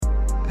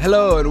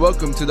Hello and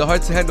welcome to the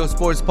H2H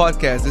Sports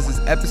Podcast. This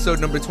is episode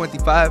number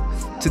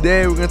 25.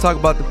 Today we're going to talk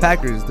about the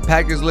Packers. The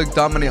Packers look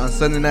dominant on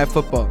Sunday Night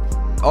Football.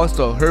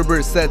 Also,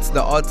 Herbert sets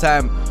the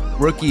all-time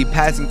rookie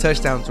passing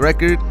touchdowns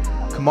record.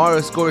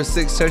 Kamara scores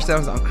 6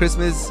 touchdowns on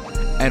Christmas.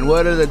 And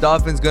what are the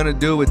Dolphins going to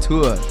do with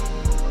Tua?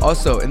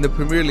 Also, in the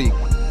Premier League,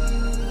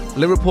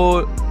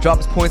 Liverpool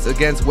drops points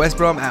against West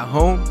Brom at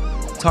home.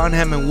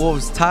 Tottenham and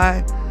Wolves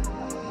tie.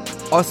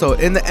 Also,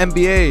 in the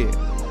NBA,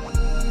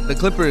 the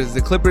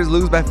Clippers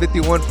lose by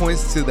 51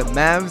 points to the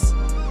Mavs.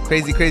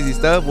 Crazy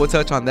stuff. We'll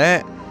touch on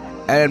that.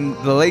 And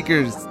the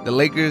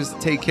Lakers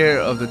take care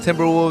of the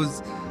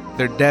Timberwolves.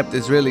 Their depth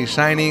is really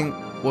shining.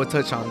 We'll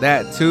touch on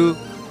that too.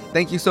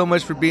 Thank you so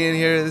much for being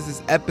here. This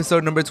is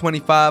episode number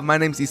 25. My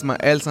name's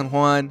Ismael San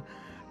Juan.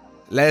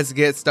 Let's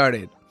get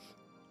started.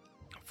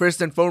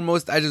 First and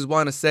foremost, I just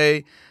want to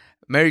say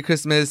Merry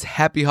Christmas,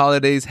 Happy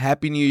Holidays,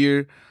 Happy New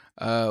Year.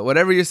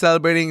 Whatever you're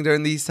celebrating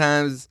during these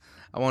times,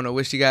 I want to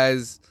wish you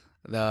guys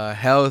the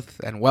health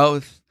and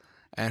wealth,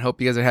 and hope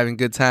you guys are having a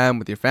good time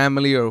with your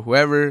family or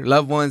whoever,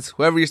 loved ones,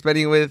 whoever you're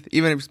spending it with,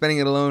 even if you're spending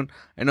it alone.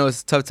 I know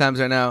it's tough times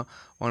right now.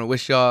 I want to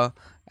wish y'all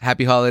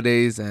happy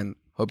holidays and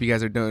hope you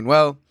guys are doing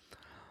well.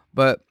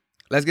 But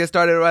let's get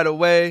started right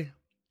away.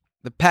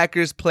 The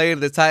Packers played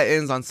the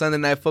Titans on Sunday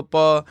Night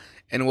Football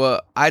in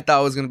what I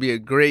thought was going to be a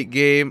great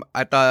game.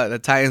 I thought the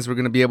Titans were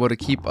going to be able to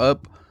keep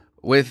up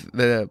with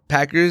the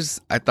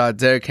Packers. I thought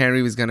Derrick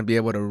Henry was going to be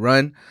able to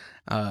run.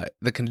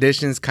 The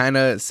conditions kind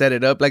of set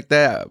it up like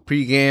that.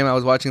 Pre-game, I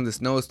was watching the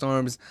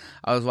snowstorms.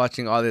 I was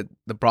watching all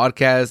the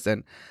broadcasts,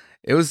 and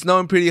it was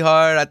snowing pretty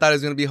hard. I thought it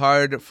was going to be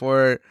hard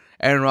for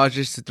Aaron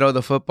Rodgers to throw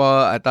the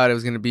football. I thought it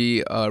was going to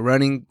be a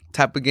running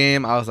type of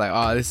game. I was like,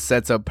 oh, this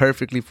sets up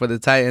perfectly for the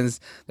Titans.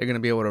 They're going to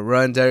be able to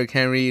run Derrick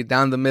Henry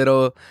down the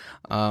middle.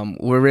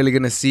 We're really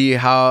going to see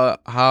how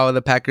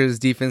the Packers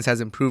defense has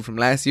improved from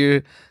last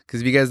year. Because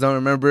if you guys don't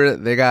remember,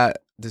 they got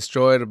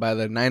destroyed by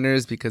the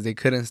Niners because they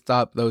couldn't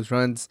stop those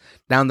runs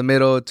down the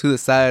middle to the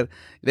side.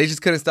 They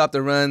just couldn't stop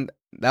the run.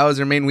 That was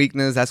their main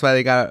weakness. That's why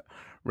they got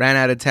ran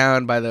out of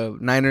town by the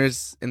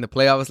Niners in the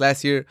playoffs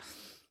last year.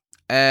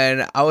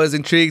 And I was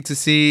intrigued to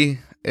see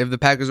if the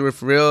Packers were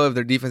for real, if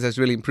their defense has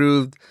really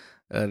improved.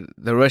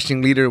 The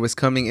rushing leader was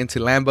coming into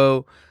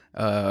Lambeau,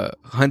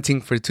 hunting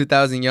for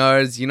 2,000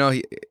 yards. You know,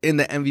 in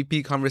the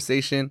MVP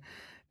conversation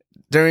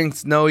during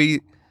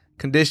snowy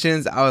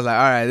conditions, I was like,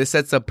 all right, this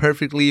sets up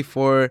perfectly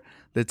for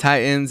the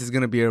Titans. It's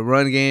going to be a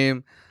run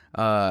game.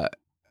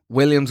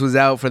 Williams was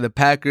out for the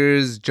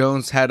Packers.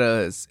 Jones had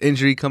a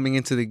injury coming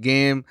into the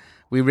game.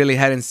 We really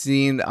hadn't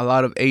seen a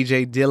lot of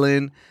A.J.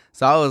 Dillon.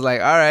 So I was like,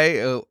 all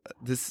right,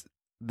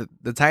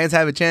 the Titans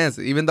have a chance.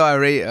 Even though I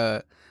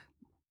rate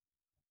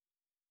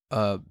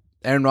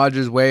Aaron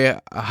Rodgers way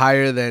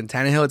higher than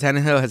Tannehill.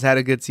 Tannehill has had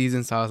a good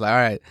season. So I was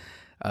like,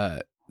 all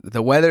right,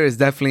 the weather is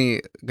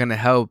definitely going to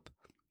help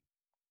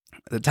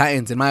the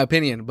Titans, in my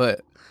opinion.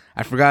 But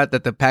I forgot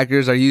that the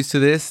Packers are used to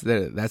this.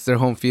 That's their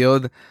home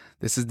field.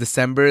 This is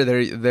December.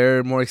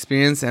 They're more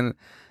experienced, and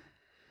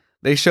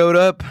they showed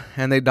up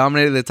and they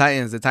dominated the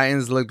Titans. The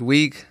Titans looked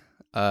weak.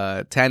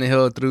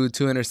 Tannehill threw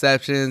 2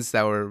 interceptions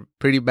that were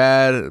pretty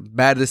bad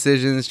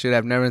decisions. Should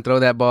have never thrown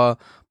that ball,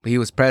 but he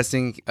was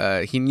pressing.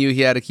 He knew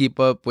he had to keep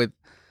up with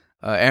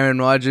Aaron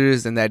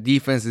Rodgers, and that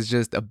defense is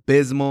just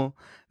abysmal.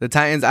 The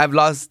Titans, I've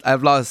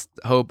lost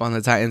hope on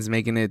the Titans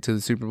making it to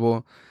the Super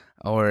Bowl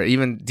or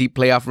even deep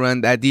playoff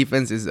run. That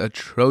defense is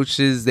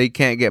atrocious. They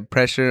can't get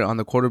pressure on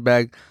the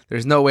quarterback.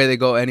 There's no way they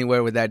go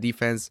anywhere with that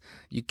defense.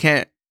 You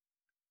can't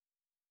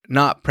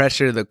not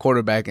pressure the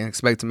quarterback and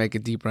expect to make a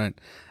deep run.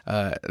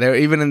 They're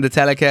even in the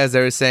telecast, they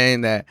were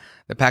saying that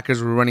the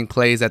Packers were running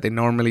plays that they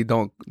normally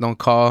don't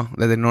call,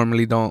 that they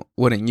normally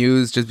wouldn't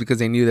use, just because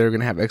they knew they were going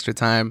to have extra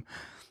time.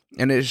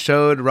 And it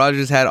showed.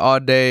 Rodgers had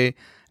all day.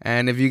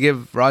 And if you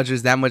give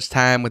Rodgers that much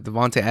time with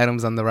Devontae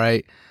Adams on the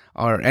right,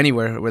 or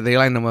anywhere, where they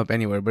line them up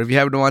anywhere. But if you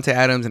have Devontae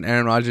Adams and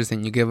Aaron Rodgers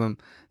and you give them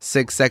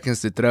 6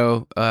 seconds to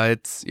throw,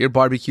 it's your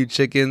barbecue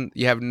chicken.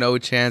 You have no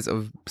chance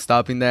of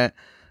stopping that.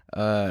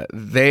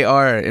 They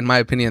are, in my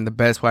opinion, the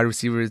best wide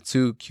receiver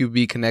to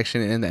QB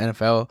connection in the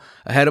NFL.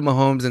 Ahead of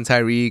Mahomes and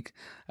Tyreek.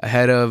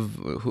 Ahead of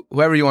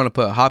whoever you want to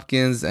put.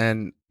 Hopkins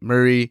and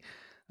Murray.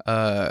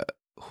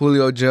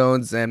 Julio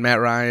Jones and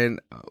Matt Ryan.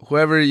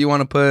 Whoever you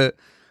want to put.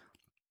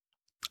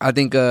 I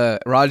think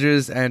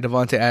Rodgers and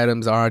Devontae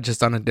Adams are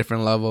just on a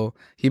different level.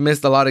 He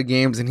missed a lot of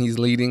games, and he's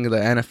leading the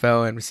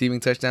NFL in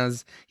receiving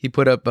touchdowns. He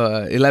put up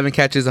 11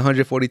 catches,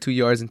 142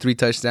 yards, and 3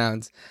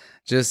 touchdowns.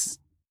 Just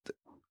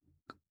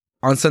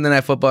on Sunday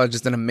Night Football,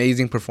 just an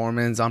amazing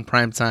performance on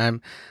primetime,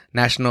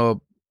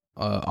 national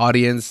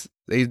audience.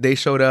 They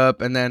showed up,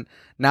 and then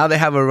now they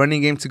have a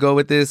running game to go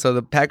with this, so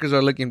the Packers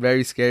are looking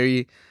very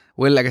scary.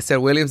 Like I said,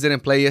 Williams didn't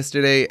play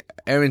yesterday.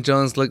 Aaron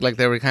Jones looked like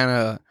they were kind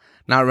of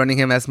not running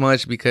him as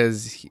much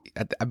because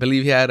I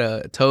believe he had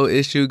a toe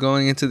issue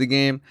going into the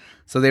game.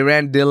 So they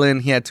ran Dillon.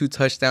 He had 2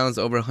 touchdowns,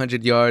 over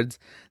 100 yards.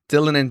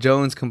 Dillon and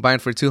Jones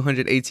combined for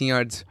 218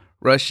 yards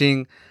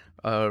rushing.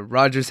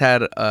 Rodgers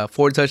had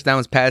 4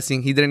 touchdowns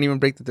passing. He didn't even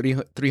break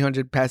the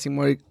 300 passing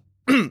mark.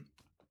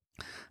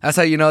 That's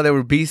how you know they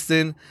were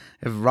beasting.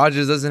 If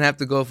Rodgers doesn't have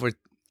to go for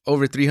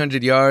over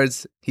 300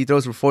 yards, he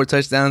throws for 4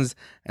 touchdowns,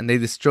 and they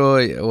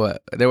destroy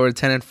what they were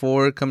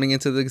 10-4 coming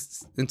into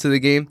the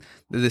game.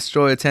 They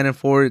destroy a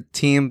 10-4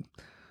 team,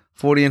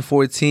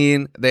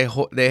 40-14.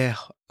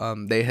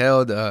 They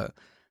held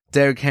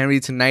Derrick Henry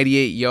to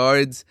 98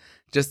 yards.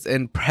 Just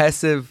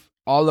impressive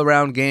all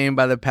around game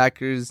by the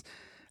Packers.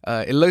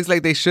 It looks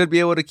like they should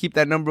be able to keep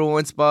that number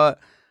 1 spot.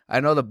 I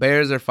know the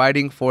Bears are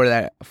fighting for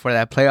that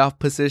playoff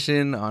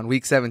position on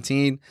week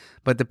 17,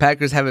 but the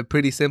Packers have it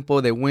pretty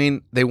simple. They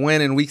win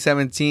in week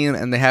 17,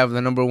 and they have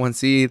the number 1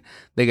 seed.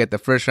 They get the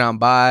first round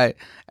bye,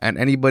 and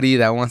anybody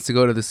that wants to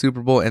go to the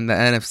Super Bowl in the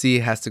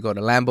NFC has to go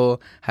to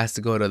Lambeau, has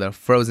to go to the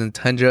frozen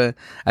tundra.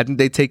 I think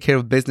they take care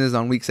of business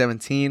on week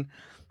 17,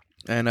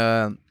 and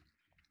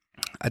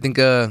I think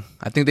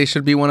they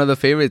should be one of the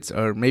favorites,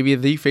 or maybe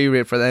the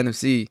favorite for the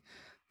NFC,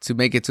 to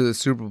make it to the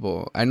Super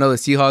Bowl. I know the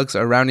Seahawks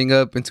are rounding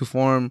up into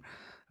form.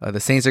 The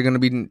Saints are going to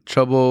be in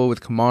trouble with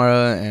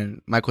Kamara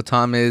and Michael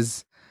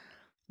Thomas.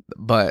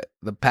 But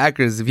the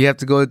Packers, if you have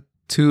to go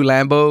to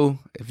Lambeau,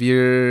 if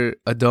you're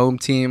a dome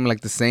team like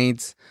the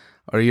Saints,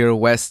 or you're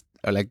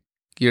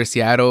you're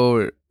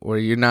Seattle, or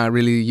you're not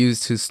really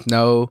used to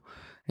snow,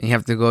 and you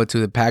have to go to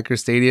the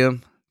Packers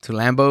Stadium, to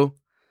Lambeau,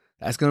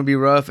 that's going to be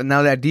rough. And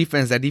now that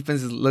defense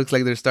looks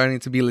like they're starting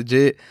to be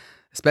legit,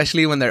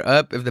 especially when they're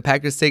up. If the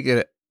Packers take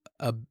a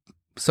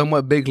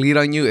somewhat big lead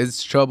on you,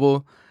 it's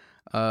trouble.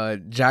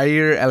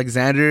 Jair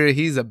Alexander,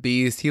 he's a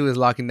beast. He was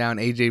locking down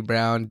AJ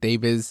Brown,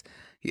 Davis,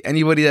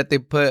 anybody that they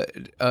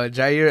put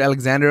Jair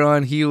Alexander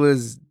on. He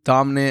was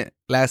dominant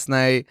last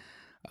night.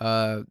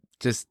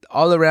 Just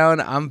all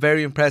around, I'm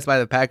very impressed by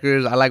the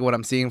Packers. I like what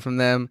I'm seeing from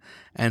them,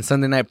 and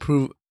Sunday Night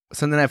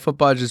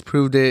Football just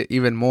proved it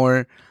even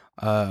more.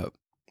 I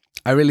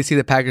really see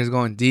the Packers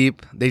going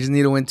deep. They just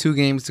need to win 2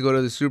 games to go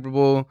to the Super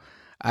Bowl.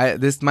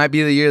 This might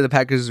be the year the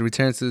Packers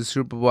return to the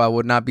Super Bowl. I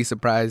would not be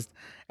surprised.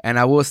 And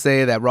I will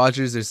say that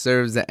Rodgers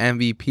deserves the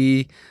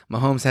MVP.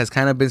 Mahomes has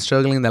kind of been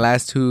struggling the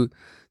last two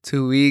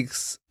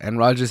weeks, and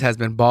Rodgers has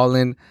been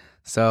balling.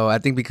 So I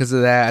think because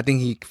of that, I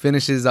think he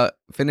finishes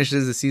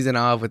the season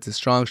off with a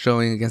strong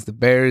showing against the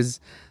Bears,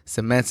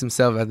 cements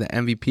himself as the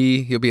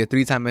MVP. He'll be a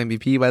 3-time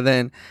MVP by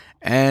then,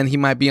 and he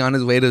might be on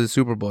his way to the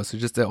Super Bowl. So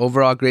just an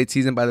overall great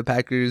season by the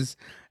Packers.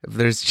 If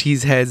there's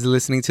cheeseheads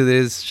listening to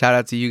this, shout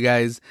out to you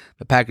guys.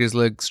 The Packers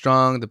look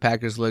strong. The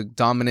Packers look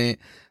dominant.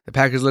 The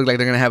Packers look like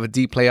they're going to have a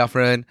deep playoff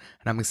run, and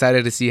I'm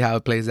excited to see how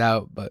it plays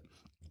out. But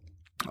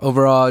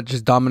overall,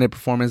 just dominant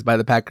performance by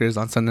the Packers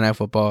on Sunday Night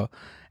Football,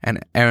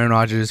 and Aaron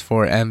Rodgers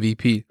for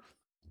MVP.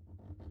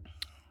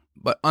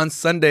 But on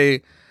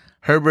Sunday,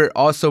 Herbert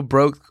also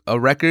broke a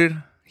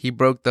record. He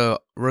broke the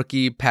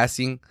rookie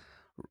passing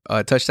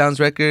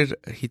touchdowns record.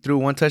 He threw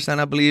 1 touchdown,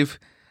 I believe,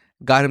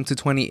 got him to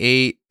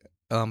 28,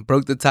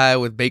 broke the tie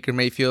with Baker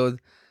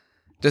Mayfield.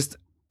 Just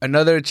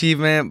another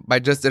achievement by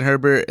Justin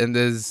Herbert in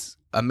this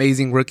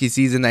amazing rookie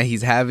season that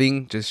he's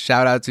having. Just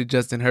shout out to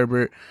Justin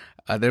Herbert.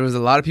 There was a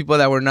lot of people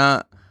that were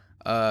not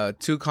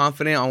too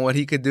confident on what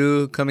he could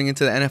do coming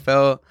into the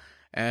NFL,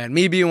 and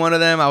me being one of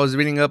them. I was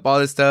reading up all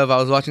this stuff. I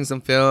was watching some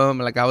film.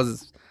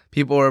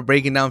 People were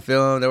breaking down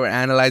film. They were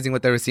analyzing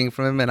what they were seeing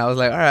from him, and I was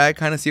like, all right, I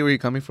kind of see where you're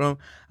coming from.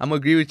 I'm gonna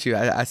agree with you.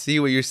 I see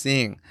what you're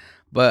seeing,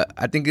 but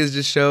I think it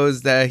just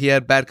shows that he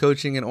had bad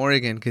coaching in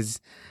Oregon, because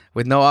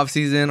with no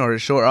offseason or a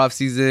short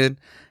offseason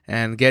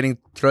and getting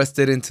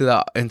thrusted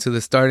into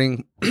the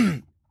starting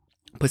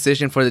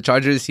position for the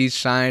Chargers, he's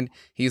shined.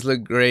 He's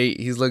looked great.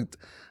 He's looked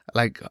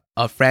like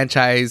a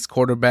franchise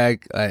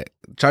quarterback.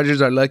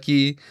 Chargers are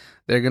lucky.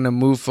 They're gonna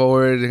move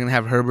forward. They're gonna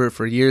have Herbert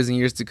for years and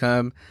years to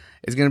come.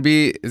 It's gonna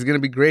be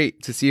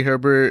great to see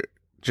Herbert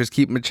just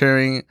keep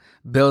maturing,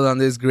 build on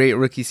this great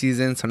rookie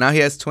season. So now he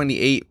has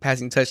 28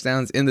 passing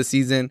touchdowns in the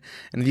season.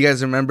 And if you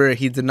guys remember,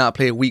 he did not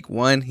play week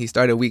 1. He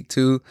started week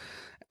 2.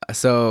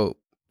 So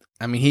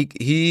I mean,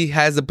 he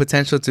has the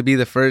potential to be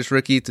the first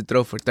rookie to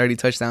throw for 30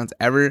 touchdowns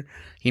ever.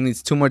 He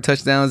needs 2 more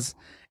touchdowns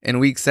in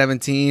week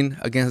 17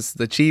 against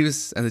the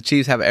Chiefs, and the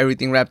Chiefs have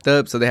everything wrapped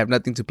up, so they have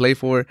nothing to play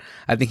for.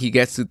 I think he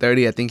gets to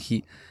 30. I think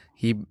he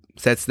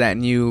sets that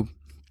new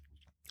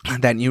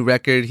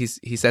record. He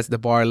sets the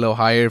bar a little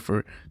higher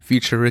for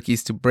future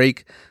rookies to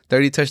break.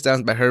 30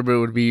 touchdowns by Herbert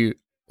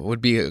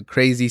would be a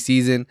crazy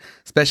season,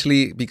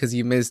 especially because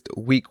he missed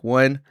week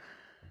 1.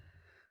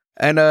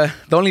 And the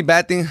only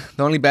bad thing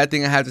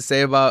I have to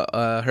say about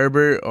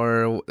Herbert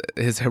or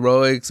his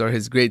heroics or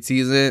his great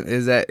season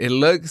is that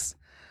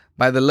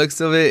by the looks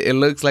of it, it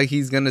looks like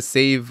he's going to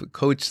save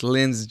Coach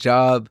Lynn's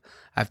job.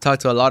 I've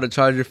talked to a lot of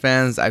Charger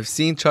fans. I've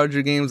seen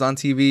Charger games on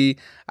TV.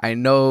 I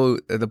know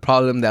the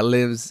problem that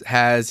Liv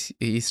has.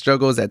 He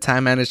struggles at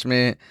time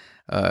management,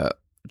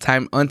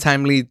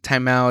 untimely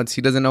timeouts.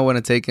 He doesn't know when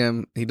to take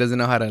him. He doesn't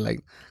know how to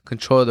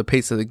control the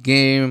pace of the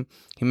game.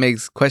 He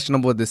makes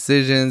questionable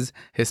decisions.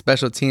 His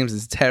special teams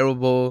is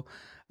terrible.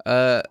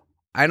 I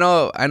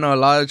know a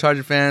lot of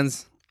Charger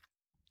fans,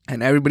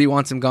 and everybody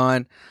wants him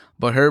gone.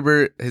 But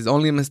Herbert, his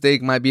only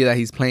mistake might be that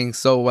he's playing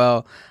so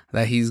well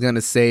that he's going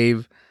to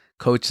save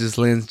coaches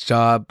Lynn's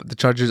job. The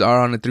Chargers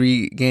are on a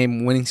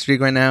 3-game winning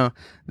streak right now.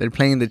 They're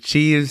playing the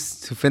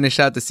Chiefs to finish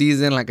out the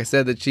season. Like I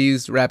said, the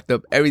Chiefs wrapped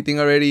up everything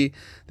already.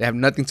 They have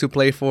nothing to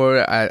play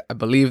for. I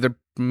believe they're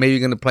maybe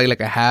going to play like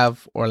a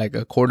half or like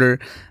a quarter,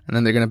 and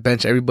then they're going to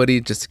bench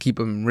everybody just to keep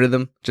them in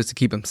rhythm, just to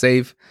keep them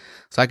safe.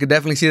 So I could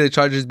definitely see the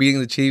Chargers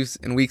beating the Chiefs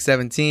in Week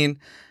 17,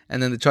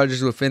 and then the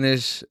Chargers will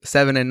finish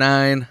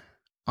 7-9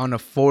 on a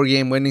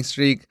 4-game winning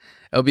streak.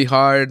 It'll be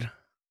hard,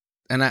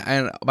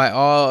 and by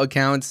all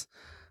accounts,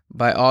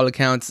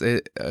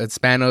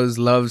 Spanos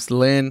loves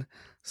Lynn.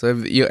 So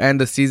if you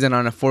end the season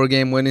on a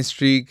 4-game winning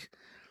streak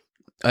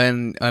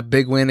and a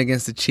big win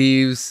against the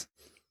Chiefs,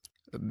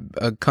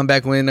 a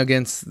comeback win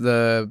against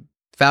the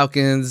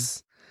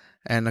Falcons,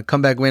 and a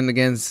comeback win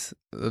against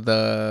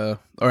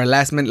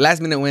last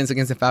minute wins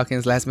against the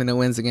Falcons, last minute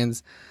wins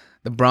against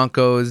the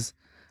Broncos,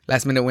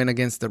 last minute win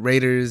against the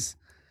Raiders,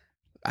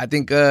 I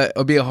think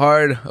it'll be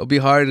hard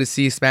to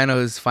see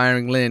Spanos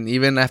firing Lynn,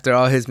 even after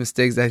all his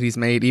mistakes that he's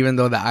made, even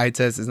though the eye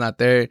test is not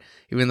there,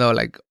 even though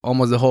like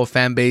almost the whole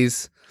fan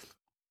base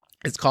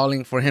is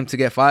calling for him to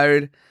get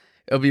fired.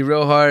 It'll be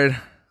real hard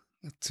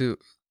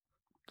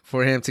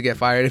for him to get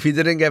fired. If he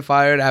didn't get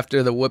fired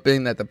after the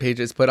whooping that the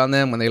Patriots put on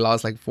them when they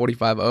lost like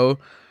 45-0,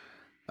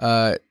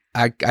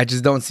 I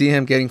just don't see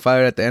him getting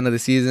fired at the end of the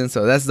season.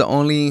 So that's the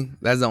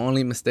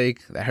only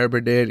mistake that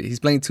Herbert did. He's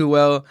playing too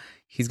well.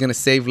 He's going to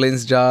save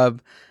Lynn's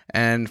job.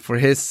 And for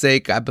his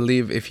sake, I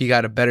believe if he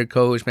got a better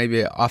coach, maybe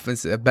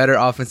a better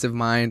offensive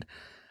mind,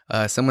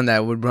 someone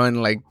that would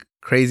run like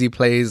crazy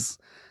plays,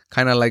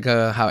 kind of like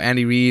how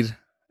Andy Reid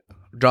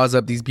draws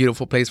up these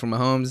beautiful plays for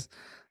Mahomes,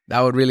 that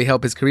would really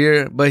help his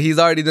career. But he's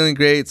already doing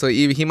great, so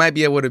he might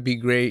be able to be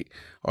great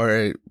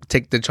or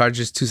take the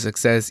Chargers to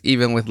success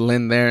even with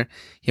Lynn there.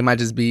 It might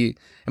just be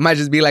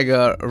like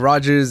a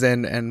Rodgers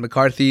and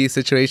McCarthy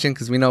situation,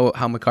 because we know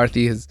how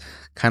McCarthy has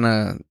kind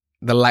of,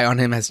 the light on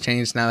him has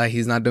changed now that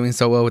he's not doing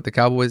so well with the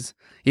Cowboys,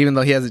 even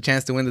though he has a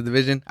chance to win the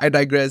division. I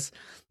digress,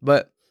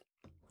 but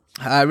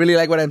I really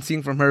like what I'm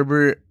seeing from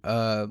Herbert.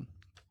 I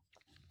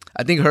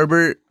think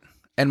Herbert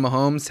and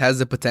Mahomes has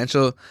the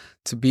potential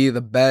to be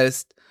the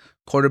best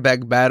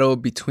quarterback battle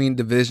between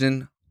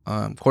division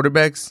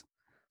quarterbacks.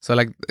 So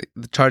like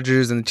the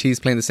Chargers and the Chiefs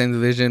playing the same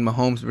division,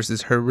 Mahomes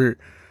versus Herbert.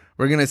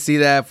 We're going to see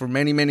that for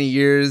many, many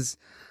years.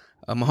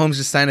 Mahomes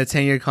just signed a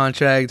 10-year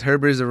contract.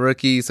 Herbert's a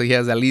rookie, so he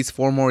has at least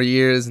 4 more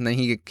years, and then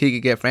he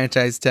could get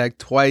franchise tag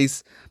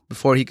twice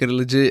before he could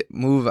legit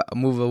move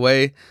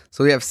away.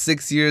 So we have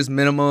 6 years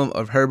minimum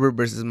of Herbert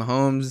versus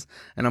Mahomes,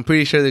 and I'm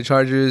pretty sure the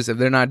Chargers, if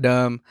they're not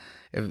dumb,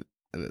 if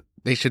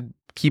they should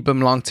keep him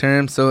long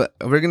term. So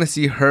we're going to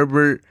see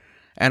Herbert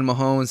and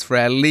Mahomes for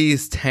at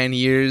least 10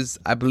 years,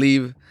 I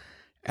believe.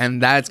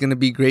 And that's going to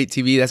be great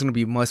TV. That's going to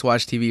be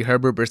must-watch TV.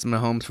 Herbert versus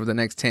Mahomes for the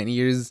next 10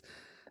 years.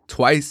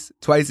 Twice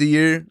a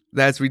year.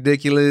 That's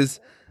ridiculous.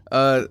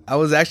 I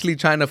was actually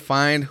trying to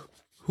find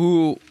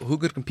who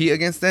could compete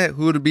against that.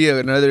 Who would be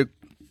another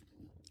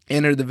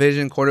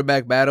inter-division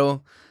quarterback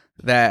battle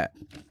that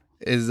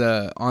is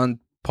on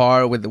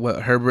par with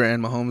what Herbert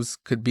and Mahomes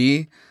could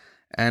be.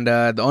 And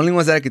the only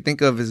ones that I could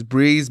think of is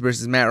Breeze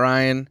versus Matt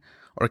Ryan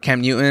or Cam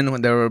Newton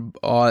when they were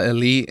all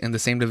elite in the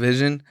same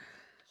division.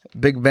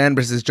 Big Ben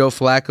versus Joe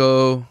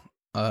Flacco.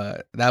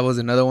 That was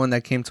another one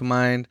that came to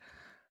mind.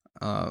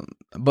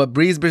 But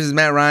Breeze versus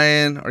Matt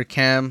Ryan or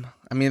Cam.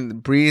 I mean,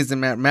 Breeze and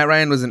Matt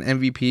Ryan was an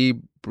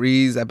MVP.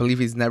 Breeze, I believe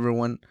he's never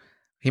won.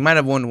 He might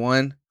have won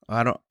one.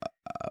 But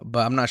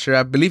I'm not sure.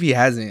 I believe he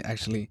hasn't,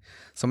 actually.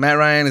 So Matt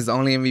Ryan is the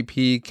only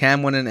MVP.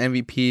 Cam won an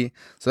MVP.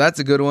 So that's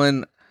a good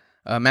one.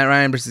 Matt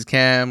Ryan versus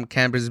Cam.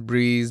 Cam versus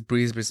Breeze.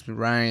 Breeze versus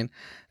Ryan.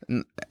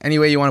 Any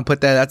way you want to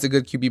put that, that's a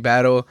good QB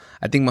battle.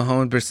 I think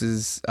Mahomes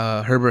versus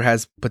Herbert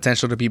has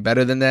potential to be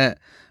better than that.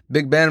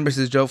 Big Ben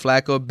versus Joe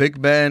Flacco.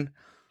 Big Ben,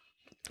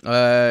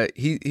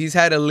 he's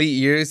had elite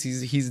years.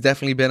 He's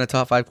definitely been a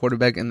top 5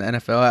 quarterback in the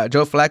NFL.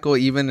 Joe Flacco,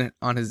 even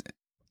on his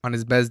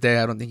best day,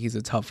 I don't think he's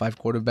a top 5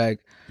 quarterback,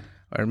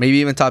 or maybe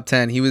even top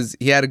 10.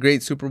 He had a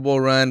great Super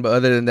Bowl run, but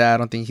other than that, I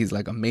don't think he's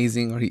like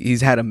amazing, or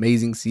he's had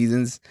amazing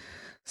seasons.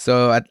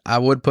 So I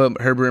would put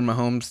Herbert and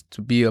Mahomes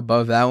to be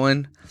above that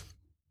one.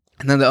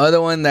 And then the other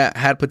one that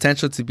had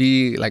potential to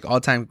be like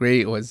all-time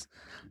great was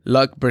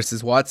Luck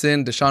versus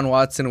Watson. Deshaun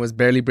Watson was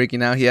barely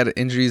breaking out. He had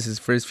injuries his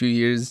first few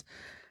years,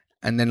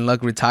 and then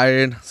Luck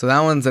retired. So that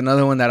one's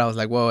another one that I was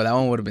like, whoa, that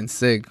one would have been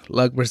sick.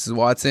 Luck versus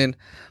Watson.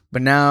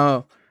 But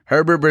now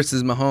Herbert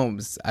versus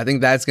Mahomes. I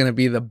think that's going to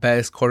be the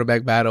best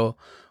quarterback battle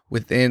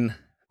within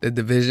the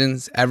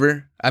divisions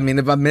ever. I mean,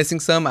 if I'm missing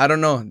some, I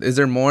don't know. Is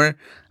there more?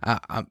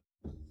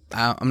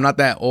 I'm not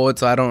that old,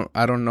 so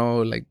I don't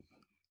know like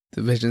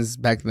divisions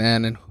back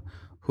then and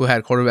who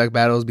had quarterback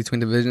battles between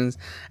divisions.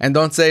 And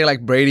don't say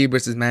like Brady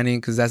versus Manning,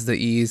 because that's the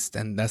East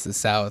and that's the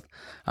South.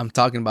 I'm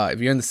talking about if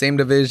you're in the same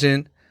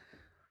division,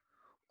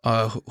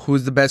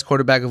 who's the best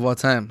quarterback of all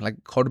time?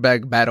 Like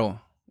quarterback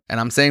battle. And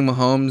I'm saying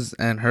Mahomes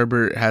and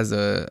Herbert has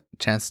a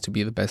chance to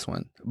be the best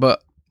one.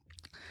 But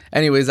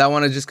anyways, I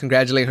want to just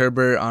congratulate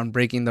Herbert on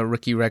breaking the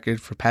rookie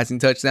record for passing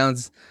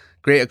touchdowns.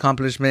 great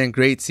accomplishment,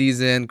 great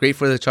season, great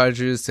for the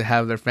Chargers to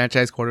have their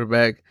franchise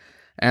quarterback.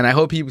 And I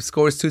hope he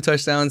scores 2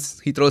 touchdowns.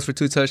 He throws for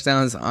 2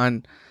 touchdowns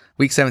on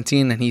week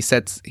 17, and he's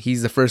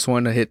the first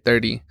one to hit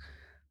 30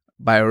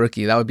 by a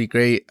rookie. That would be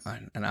great,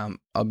 and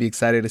I'll be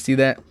excited to see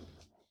that.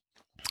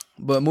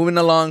 But moving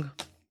along,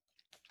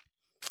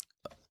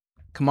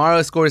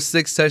 Kamara scores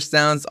 6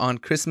 touchdowns on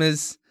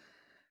Christmas.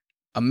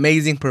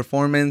 Amazing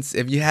performance.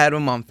 If you had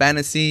him on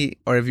fantasy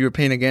or if you were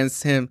playing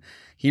against him,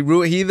 he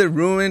either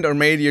ruined or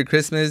made your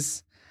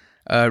Christmas.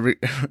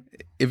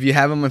 If you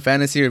have him in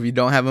fantasy or if you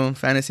don't have him in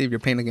fantasy, if you're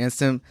playing against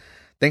him.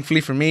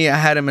 Thankfully for me, I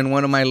had him in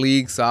one of my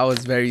leagues, so I was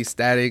very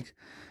ecstatic.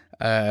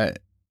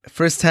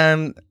 First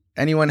time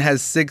anyone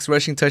has 6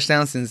 rushing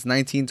touchdowns since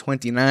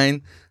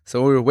 1929.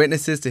 So we were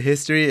witnesses to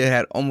history. It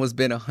had almost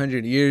been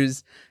 100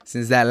 years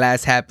since that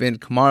last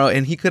happened. Kamara,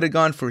 and he could have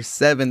gone for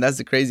 7. That's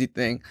the crazy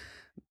thing.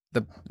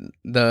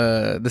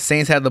 The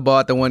Saints had the ball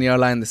at the 1-yard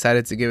line,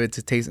 decided to give it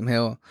to Taysom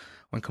Hill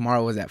when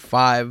Kamara was at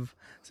 5.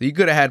 So you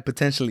could have had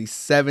potentially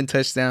 7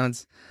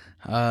 touchdowns.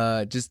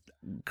 Just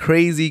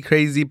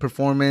crazy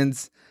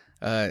performance.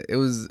 It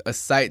was a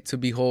sight to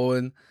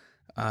behold,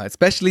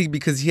 especially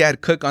because he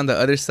had Cook on the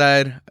other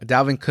side.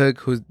 Dalvin Cook,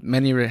 who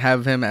many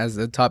have him as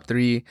the top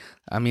 3.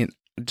 I mean,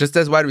 just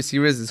as wide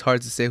receivers, it's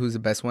hard to say who's the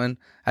best one.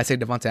 I say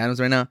Devontae Adams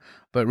right now.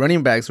 But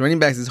running backs,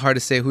 is hard to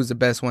say who's the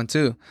best one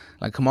too.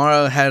 Like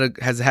Kamara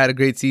has had a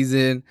great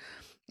season.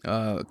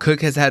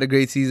 Cook has had a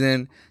great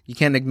season. You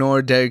can't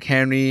ignore Derrick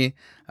Henry.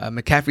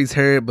 McCaffrey's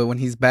hurt, but when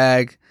he's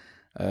back,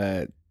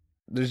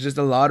 there's just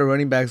a lot of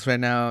running backs right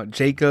now.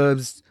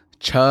 Jacobs,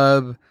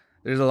 Chubb.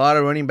 There's a lot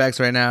of running backs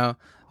right now.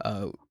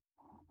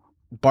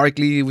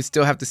 Barkley, we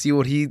still have to see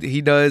what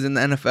he does in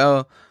the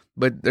NFL.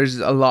 But there's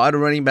a lot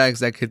of running backs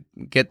that could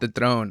get the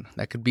throne.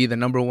 That could be the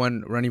number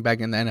 1 running back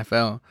in the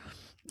NFL.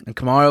 And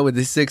Kamara with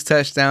his 6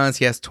 touchdowns.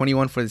 He has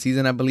 21 for the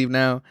season, I believe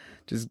now.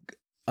 Just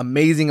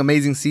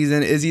amazing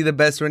season. Is he the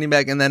best running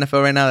back in the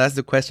NFL right now? That's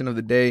the question of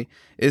the day.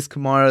 Is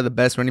Kamara the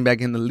best running back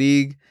in the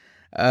league?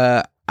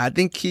 I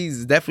think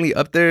he's definitely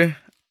up there.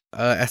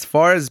 As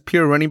far as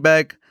pure running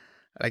back,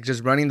 like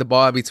just running the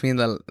ball between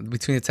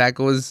the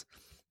tackles,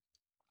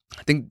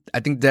 I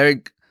think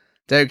Derrick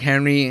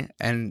Henry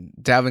and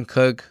Dalvin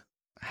Cook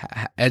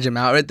edge him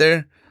out right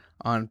there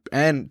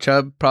and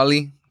Chubb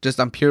probably just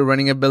on pure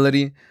running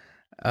ability.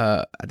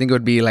 I think it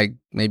would be like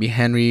maybe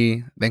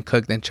Henry, then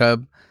Cook, then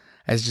Chubb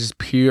as just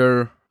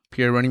pure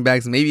running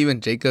backs. Maybe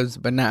even Jacobs,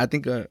 but I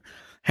think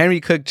Henry,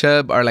 Cook,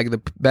 Chubb are like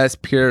the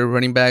best pure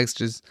running backs.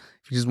 Just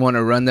if you just want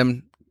to run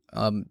them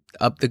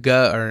up the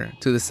gut or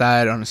to the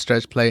side on a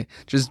stretch play,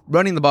 just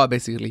running the ball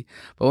basically.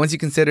 But once you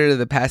consider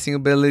the passing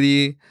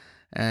ability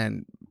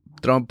and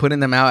putting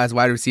them out as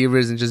wide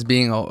receivers and just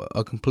being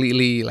a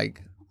completely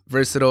like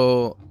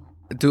versatile,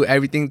 do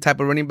everything type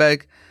of running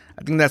back,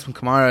 I think that's when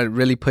Kamara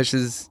really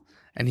pushes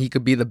and he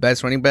could be the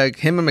best running back.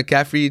 Him and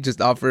McCaffrey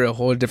just offer a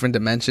whole different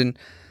dimension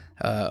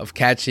of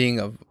catching,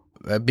 of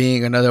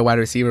being another wide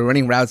receiver,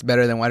 running routes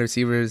better than wide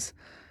receivers.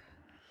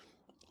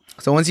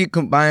 So once you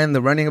combine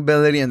the running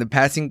ability and the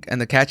passing and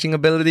the catching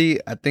ability,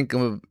 I think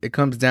it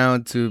comes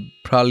down to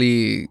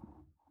probably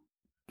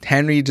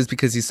Henry, just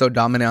because he's so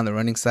dominant on the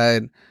running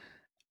side.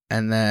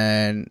 And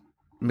then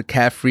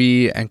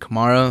McCaffrey and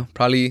Kamara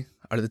probably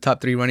are the top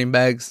 3 running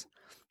backs.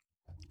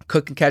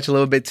 Cook can catch a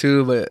little bit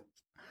too, but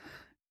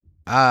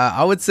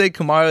I would say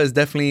Kamara is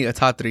definitely a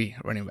top 3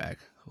 running back.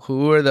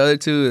 Who are the other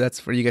 2?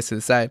 That's for you guys to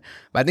decide.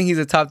 But I think he's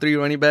a top 3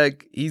 running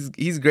back. He's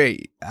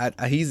great.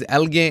 He's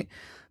elegant.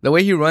 The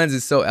way he runs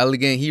is so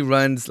elegant. He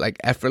runs like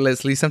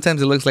effortlessly.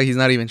 Sometimes it looks like he's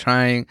not even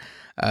trying.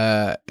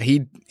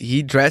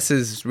 He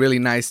dresses really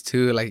nice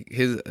too. Like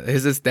his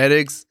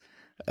aesthetics.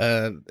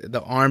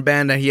 The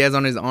armband that he has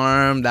on his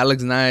arm, that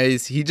looks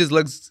nice. He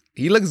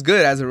looks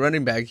good as a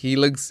running back.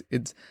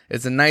 It's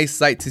a nice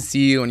sight to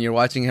see when you're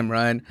watching him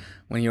run,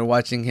 when you're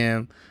watching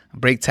him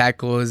break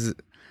tackles.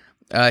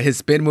 His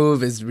spin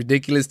move is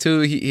ridiculous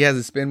too. He has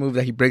a spin move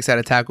that he breaks out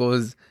of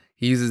tackles.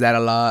 He uses that a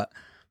lot.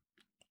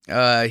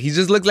 He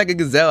just looks like a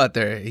gazelle out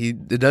there.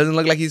 It doesn't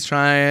look like he's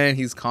trying.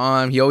 He's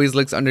calm. He always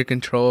looks under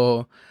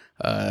control.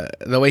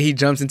 The way he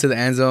jumps into the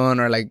end zone,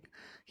 or like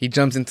he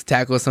jumps into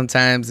tackles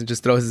sometimes and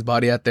just throws his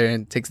body out there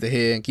and takes the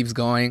hit and keeps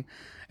going.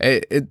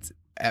 I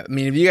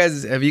mean, if you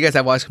guys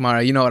have watched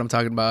Kamara, you know what I'm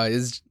talking about.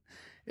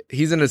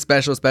 He's a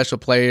special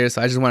player.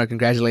 So I just want to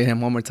congratulate him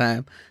one more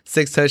time.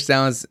 6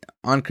 touchdowns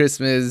on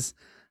Christmas.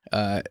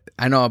 I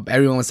know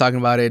everyone was talking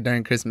about it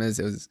during Christmas.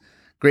 It was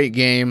a great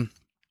game.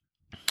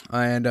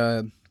 And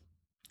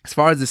as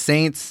far as the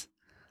Saints,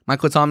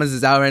 Michael Thomas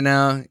is out right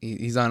now.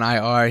 He's on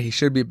IR. He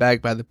should be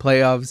back by the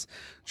playoffs.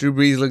 Drew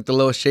Brees looked a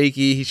little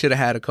shaky. He should have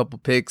had a couple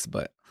picks,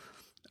 but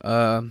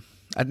I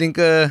think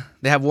they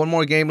have one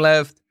more game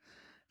left.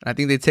 I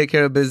think they take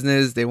care of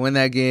business. They win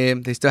that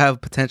game. They still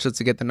have potential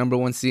to get the number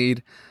 1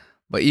 seed.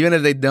 But even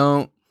if they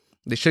don't,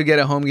 they should get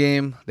a home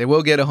game. They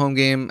will get a home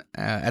game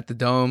at the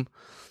Dome.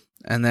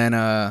 And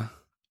then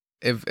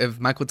if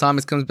Michael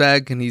Thomas comes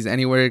back and he's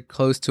anywhere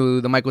close to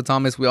the Michael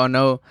Thomas we all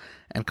know,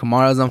 and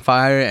Kamara's on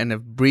fire, and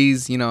if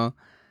Breeze,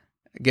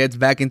 gets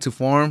back into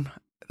form,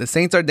 the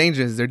Saints are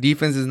dangerous. Their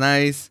defense is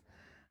nice.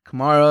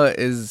 Kamara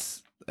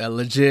is a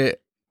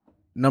legit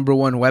number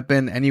one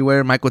weapon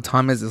anywhere. Michael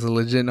Thomas is a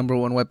legit number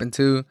one weapon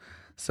too.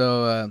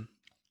 So,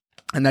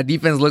 and that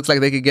defense looks like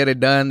they could get it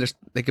done.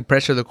 They could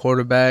pressure the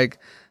quarterback.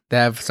 They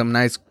have some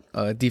nice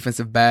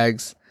defensive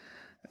bags.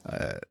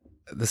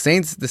 The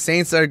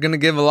Saints are gonna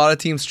give a lot of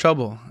teams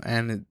trouble,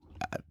 and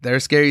they're a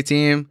scary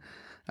team.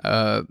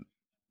 Like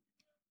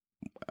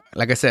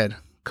I said,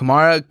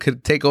 Kamara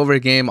could take over a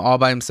game all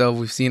by himself.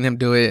 We've seen him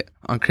do it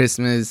on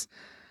Christmas,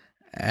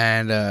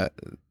 and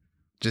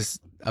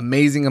just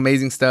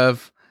amazing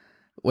stuff.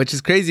 Which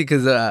is crazy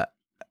because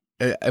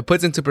it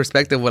puts into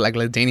perspective what like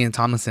LaDainian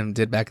Tomlinson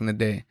did back in the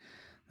day.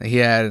 Like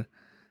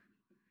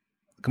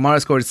Kamara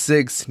scored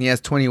 6, and he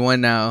has 21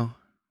 now.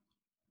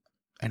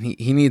 And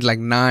he needs like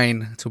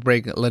 9 to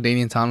break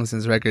LaDainian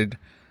Tomlinson's record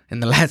in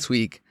the last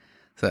week.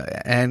 So,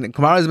 and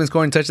Kamara's been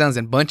scoring touchdowns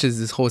in bunches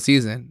this whole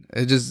season.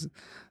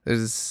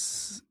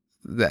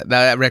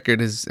 That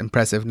record is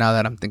impressive now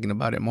that I'm thinking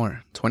about it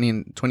more.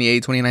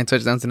 28, 29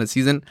 touchdowns in a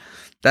season.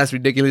 That's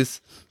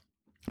ridiculous.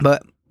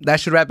 But that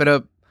should wrap it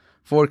up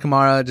for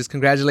Kamara. Just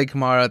congratulate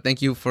Kamara.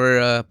 Thank you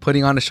for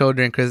putting on a show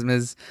during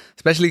Christmas,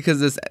 especially because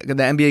the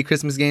NBA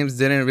Christmas games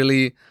didn't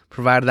really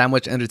provide that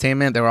much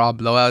entertainment. They were all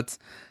blowouts.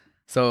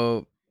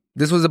 So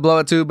this was a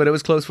blowout too, but it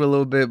was close for a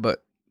little bit.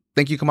 But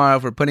thank you,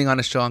 Kamara, for putting on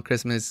a show on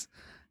Christmas.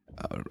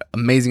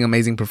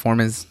 Amazing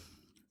performance.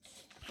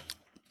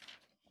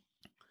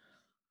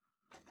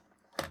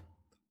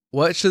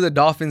 What should the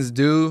Dolphins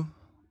do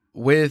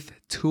with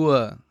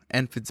Tua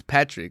and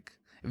Fitzpatrick?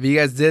 If you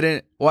guys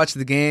didn't watch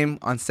the game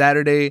on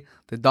Saturday,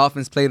 the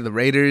Dolphins played the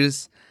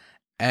Raiders,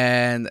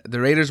 and the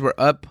Raiders were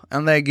up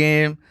on that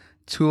game.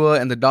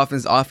 Tua and the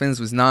Dolphins offense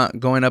was not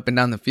going up and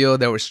down the field.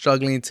 They were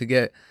struggling to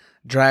get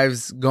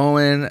drives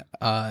going.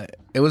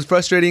 It was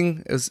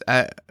frustrating. It was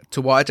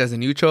to watch as a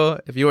neutral.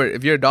 If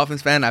you're a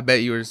Dolphins fan, I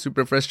bet you were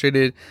super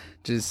frustrated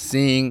just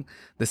seeing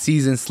the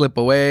season slip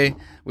away.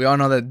 We all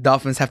know that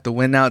Dolphins have to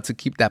win out to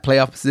keep that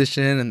playoff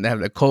position, and they have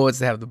the Colts,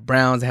 they have the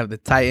Browns, they have the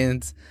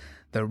Titans,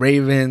 the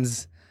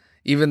Ravens,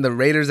 even the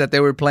Raiders that they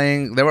were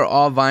playing. They're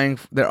all vying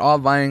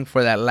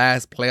for that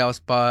last playoff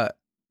spot.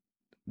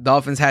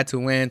 Dolphins had to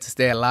win to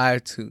stay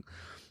alive, to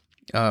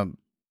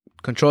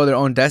control their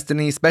own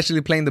destiny,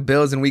 especially playing the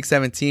Bills in Week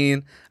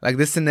 17. Like,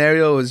 this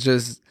scenario was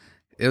just,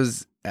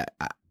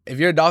 if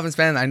you're a Dolphins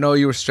fan, I know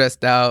you were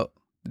stressed out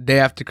the day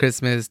after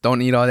Christmas. Don't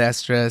need all that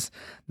stress.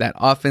 That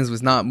offense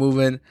was not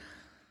moving.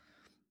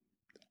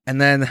 And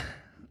then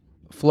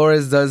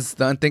Flores does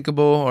the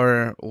unthinkable,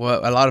 or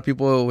what a lot of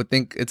people would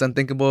think it's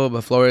unthinkable,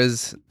 but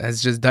Flores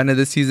has just done it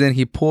this season.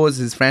 He pulls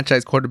his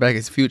franchise quarterback,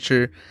 his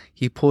future.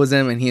 He pulls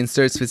him and he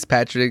inserts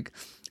Fitzpatrick.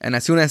 And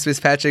as soon as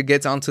Fitzpatrick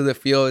gets onto the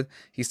field,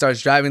 he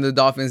starts driving the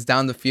Dolphins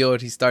down the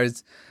field. He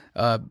starts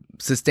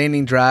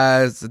sustaining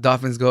drives. The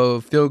Dolphins go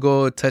field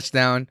goal,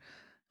 touchdown,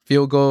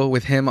 field goal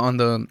with him on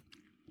the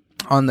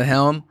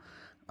helm,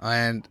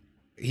 and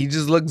he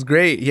just looks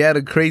great. He had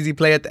a crazy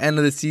play at the end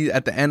of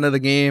the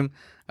game.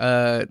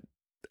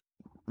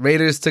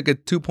 Raiders took a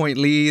 2-point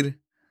lead.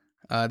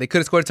 They could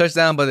have scored a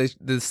touchdown, but they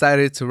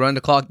decided to run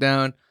the clock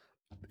down,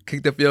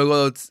 kick the field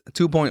goal. It's a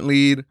 2-point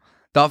lead.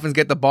 Dolphins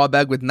get the ball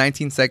back with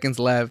 19 seconds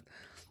left.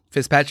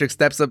 Fitzpatrick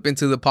steps up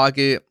into the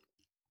pocket.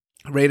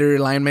 Raider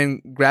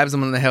lineman grabs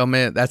him on the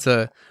helmet. That's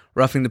a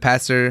roughing the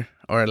passer,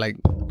 or they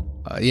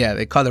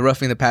call it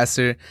roughing the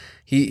passer.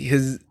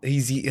 His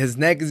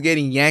neck is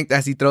getting yanked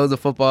as he throws the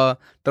football,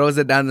 throws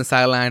it down the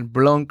sideline,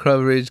 blown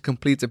coverage,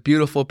 completes a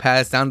beautiful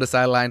pass down the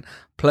sideline,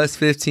 plus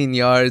 15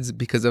 yards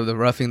because of the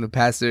roughing the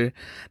passer.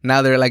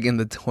 Now they're like in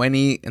the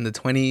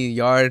 20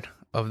 yard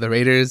of the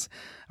Raiders,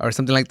 or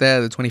something like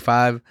that, the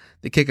 25.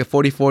 They kick a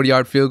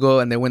 44-yard field goal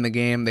and they win the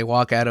game. They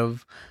walk out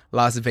of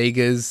Las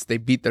Vegas. They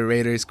beat the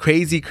Raiders.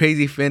 Crazy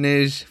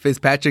finish.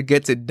 Fitzpatrick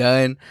gets it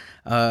done.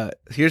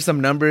 Here's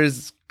some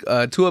numbers.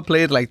 Tua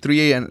played like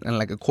 3 and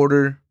a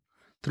quarter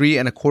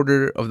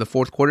of the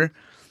fourth quarter,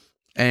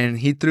 and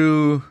he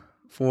threw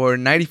for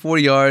 94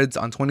 yards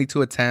on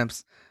 22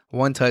 attempts,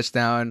 1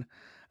 touchdown.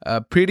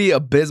 Pretty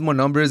abysmal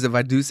numbers, if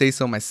I do say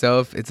so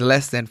myself. It's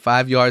less than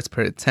 5 yards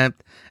per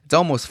attempt. It's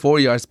almost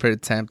 4 yards per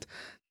attempt.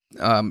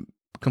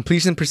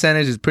 Completion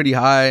percentage is pretty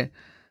high.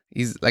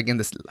 He's like in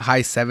the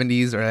high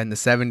 70s or in the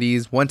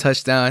 70s. 1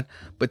 touchdown.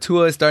 But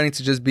Tua is starting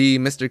to just be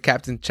Mr.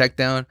 Captain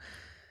Checkdown.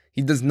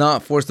 He does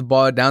not force the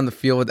ball down the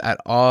field at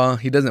all.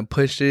 He doesn't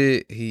push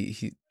it.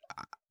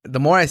 The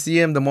more I see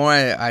him, the more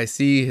I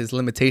see his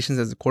limitations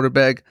as a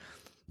quarterback.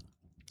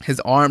 His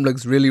arm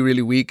looks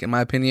really weak, in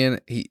my opinion.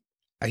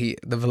 The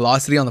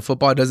velocity on the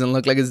football doesn't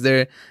look like it's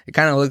there. It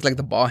kind of looks like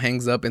the ball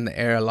hangs up in the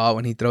air a lot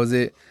when he throws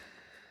it.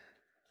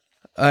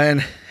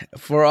 And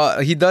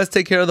he does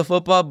take care of the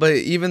football, but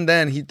even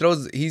then,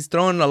 he's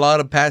thrown a lot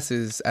of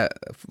passes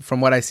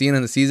from what I've seen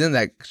in the season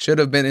that should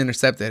have been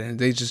intercepted, and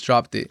they just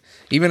dropped it.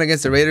 Even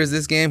against the Raiders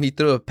this game, he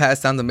threw a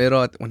pass down the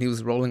middle when he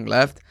was rolling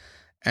left,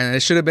 and it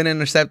should have been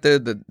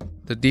intercepted.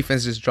 The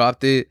defense just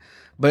dropped it.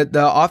 But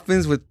the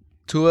offense with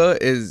Tua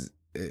is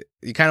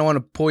you kind of want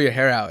to pull your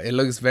hair out. It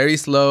looks very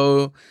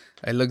slow.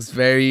 It looks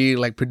very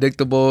like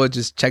predictable.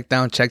 Just check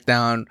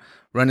down,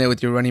 run it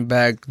with your running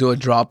back, do a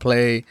draw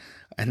play,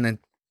 and then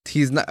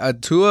he's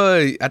not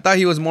Tua. I thought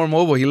he was more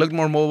mobile. He looked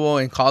more mobile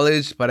in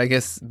college, but I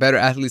guess better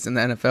athletes in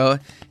the NFL.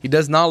 He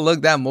does not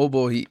look that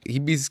mobile. He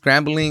be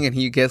scrambling and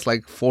he gets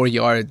like 4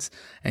 yards,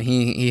 and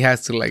he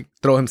has to like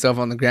throw himself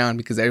on the ground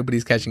because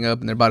everybody's catching up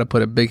and they're about to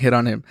put a big hit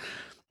on him.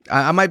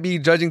 I might be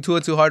judging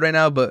Tua too hard right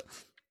now, but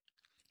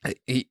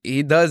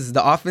he does.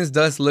 The offense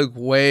does look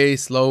way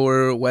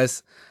slower,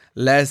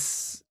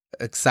 less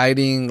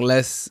exciting,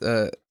 less.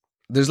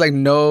 There's like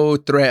no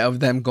threat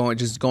of them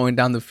going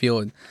down the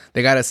field.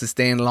 They gotta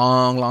sustain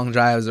long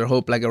drives or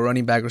hope like a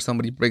running back or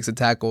somebody breaks a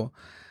tackle.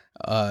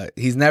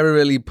 He's never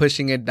really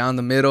pushing it down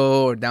the middle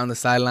or down the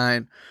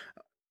sideline.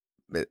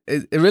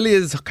 It really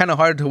is kind of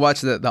hard to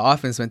watch the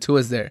offense when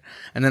Tua's there.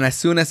 And then as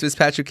soon as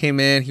Fitzpatrick came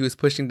in, he was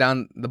pushing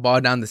down the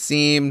ball down the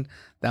seam,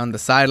 down the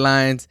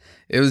sidelines.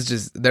 It was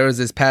just, there was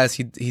this pass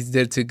he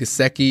did to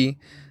Gesicki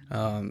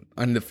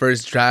on the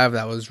first drive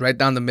that was right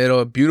down the middle.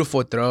 A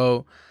beautiful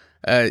throw.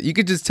 You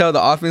could just tell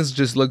the offense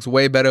just looks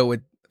way better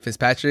with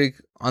Fitzpatrick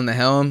on the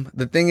helm.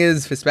 The thing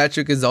is,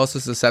 Fitzpatrick is also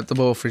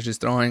susceptible for just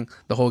throwing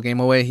the whole game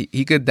away.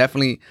 He could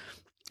definitely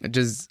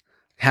just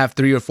have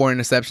 3 or 4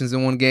 interceptions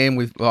in one game.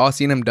 We've all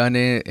seen him done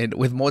it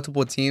with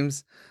multiple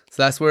teams.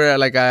 So that's where I'm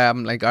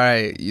like, all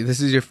right,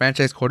 this is your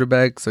franchise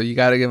quarterback, so you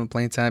got to give him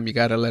playing time. You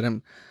got to let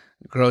him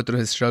grow through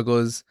his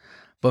struggles.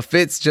 But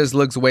Fitz just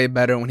looks way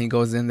better when he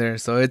goes in there.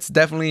 So it's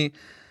definitely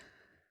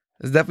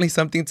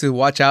something to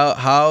watch out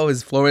how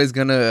is Flores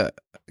going to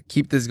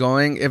keep this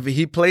going. If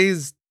he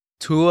plays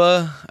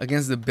Tua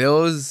against the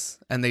Bills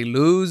and they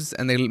lose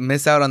and they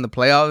miss out on the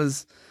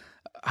playoffs,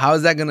 how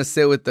is that going to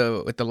sit with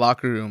the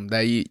locker room?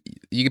 That you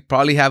could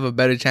probably have a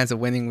better chance of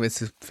winning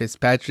with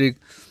Fitzpatrick,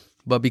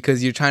 but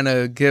because you're trying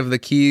to give the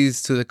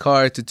keys to the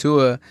car to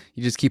Tua,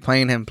 you just keep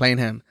playing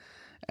him.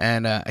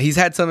 And he's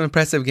had some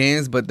impressive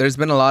games, but there's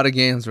been a lot of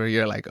games where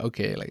you're like,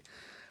 okay, like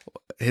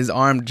his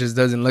arm just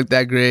doesn't look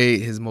that great.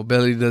 His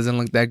mobility doesn't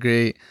look that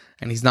great.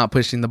 And he's not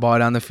pushing the ball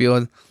down the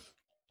field.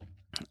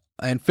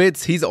 And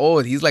Fitz, he's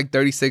old. He's like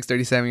 36,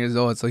 37 years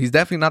old. So he's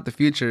definitely not the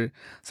future.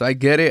 So I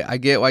get it. I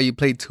get why you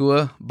play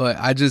Tua. But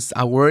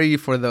I worry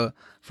for the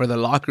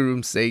locker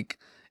room's sake.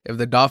 If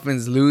the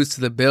Dolphins lose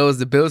to the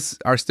Bills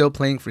are still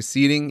playing for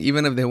seeding.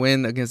 Even if they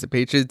win against the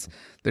Patriots,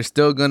 they're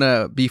still going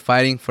to be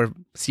fighting for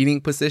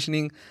seeding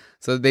positioning.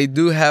 So they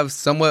do have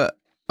somewhat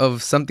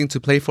of something to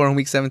play for in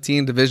Week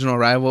 17. Divisional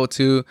rival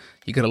too.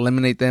 You could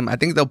eliminate them. I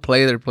think they'll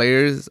play their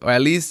players. Or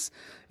at least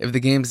if the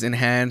game's in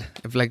hand.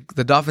 If like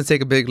the Dolphins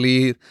take a big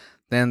lead,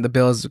 then the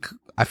Bills,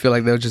 I feel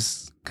like they'll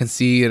just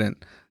concede and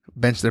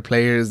bench their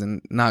players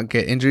and not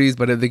get injuries.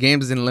 But if the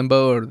game's in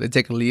limbo or they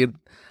take a lead,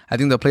 I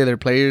think they'll play their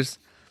players.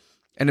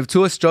 And if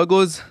Tua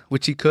struggles,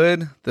 which he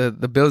could, the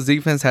Bills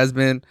defense has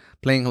been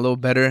playing a little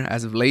better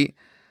as of late.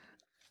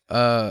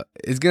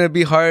 It's going to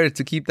be hard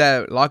to keep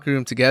that locker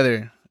room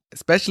together,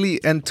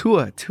 especially, and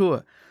Tua.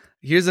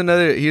 Here's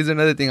another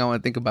thing I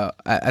want to think about.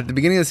 At the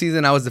beginning of the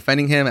season, I was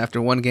defending him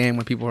after one game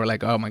when people were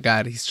like, "Oh my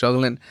God, he's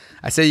struggling."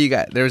 I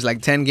said, there's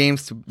like 10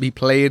 games to be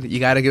played. You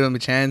got to give him a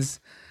chance.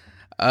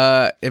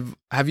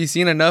 Have you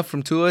seen enough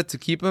from Tua to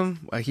keep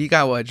him? He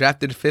got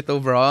drafted 5th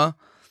overall.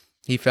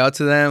 He fell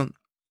to them,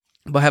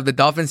 but have the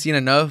Dolphins seen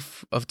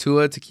enough of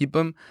Tua to keep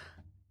him?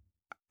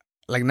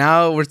 Like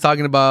now we're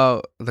talking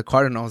about the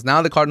Cardinals.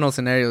 Now the Cardinals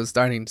scenario is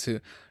starting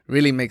to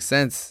really make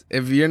sense.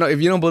 If you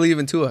don't believe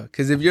in Tua,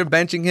 because if you're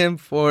benching him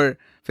for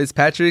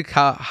Fitzpatrick,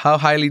 how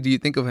highly do you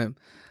think of him?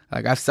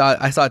 Like I saw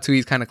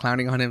tweets kind of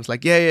clowning on him. It's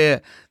like, yeah,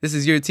 this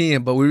is your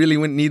team, but we really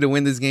need to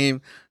win this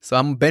game, so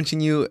I'm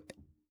benching you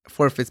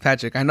for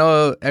Fitzpatrick. I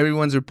know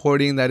everyone's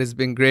reporting that it's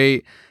been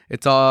great.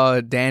 It's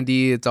all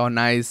dandy. It's all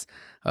nice.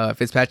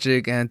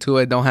 Fitzpatrick and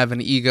Tua don't have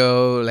an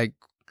ego. Like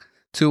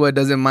Tua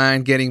doesn't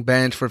mind getting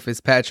benched for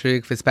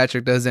Fitzpatrick.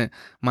 Fitzpatrick doesn't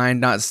mind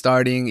not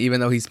starting, even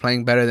though he's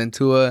playing better than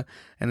Tua.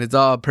 And it's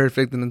all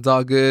perfect and it's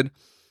all good.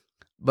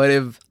 But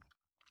if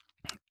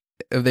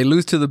they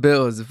lose to the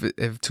Bills,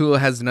 if Tua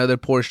has another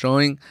poor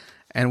showing,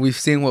 and we've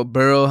seen what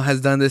Burrow has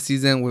done this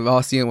season, we've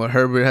all seen what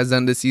Herbert has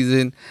done this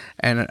season,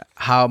 and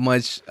how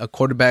much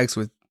quarterbacks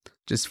with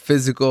just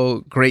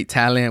physical, great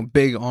talent,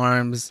 big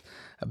arms,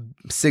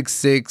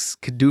 6'6"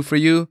 could do for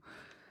you.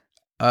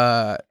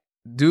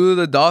 Do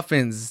the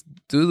Dolphins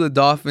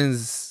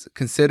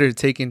consider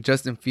taking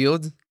Justin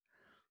Fields?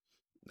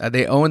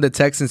 They own the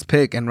Texans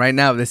pick, and right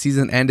now, if the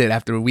season ended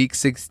after Week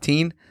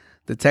 16,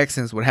 the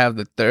Texans would have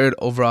the 3rd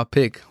overall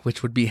pick,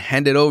 which would be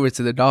handed over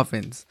to the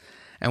Dolphins.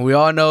 And we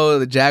all know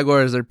the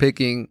Jaguars are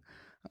picking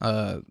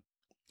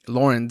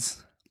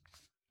Lawrence,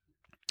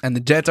 and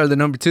the Jets are the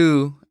number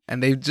 2,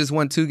 and they've just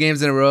won 2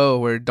 games in a row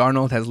where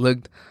Darnold has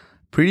looked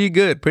pretty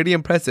good, pretty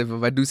impressive,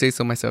 if I do say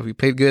so myself. He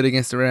played good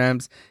against the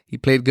Rams. He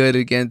played good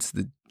against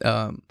the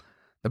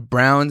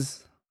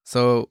Browns.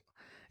 So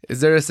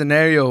is there a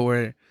scenario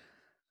where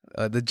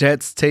the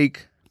Jets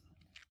take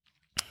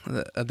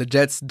the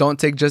Jets don't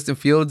take Justin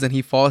Fields and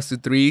he falls to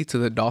 3 to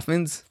the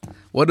Dolphins.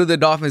 What do the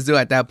Dolphins do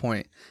at that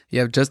point? You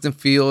have Justin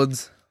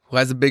Fields, who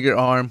has a bigger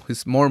arm,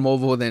 who's more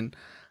mobile than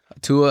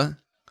Tua.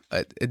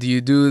 Do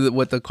you do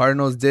what the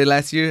Cardinals did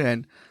last year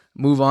and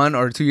move on,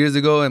 or 2 years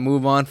ago, and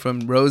move on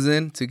from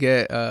Rosen to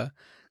get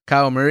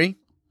Kyle Murray?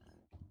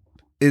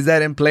 Is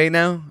that in play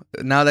now?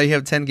 Now that you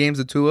have 10 games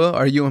of Tua,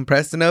 are you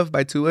impressed enough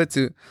by Tua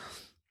to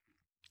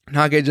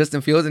not get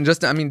Justin Fields? And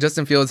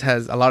Justin Fields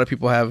has, a lot of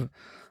people have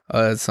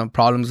some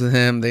problems with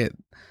him. They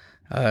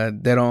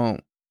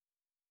don't.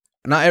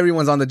 Not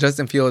everyone's on the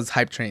Justin Fields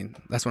hype train.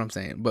 That's what I'm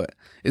saying. But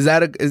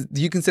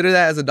do you consider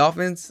that as a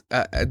Dolphins?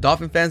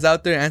 Dolphin fans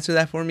out there, answer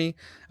that for me.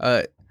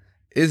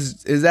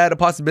 Is that a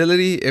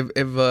possibility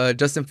if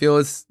Justin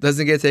Fields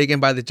doesn't get taken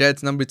by the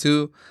Jets, number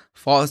 2,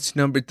 falls to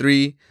number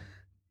 3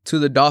 to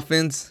the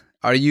Dolphins?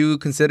 Are you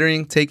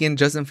considering taking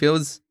Justin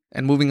Fields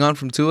and moving on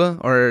from Tua,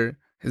 or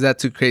is that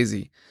too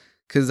crazy?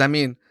 Because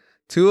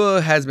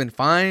Tua has been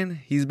fine.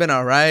 He's been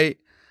all right.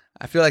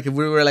 I feel like if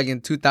we were like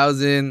in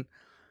 2000,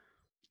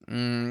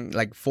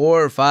 like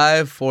 4 or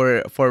 5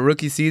 for a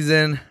rookie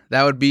season,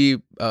 that would be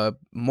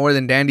more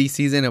than dandy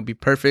season. It'll be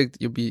perfect.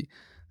 You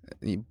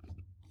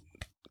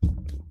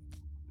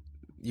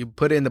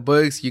put it in the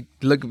books.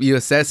 You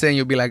assess it, and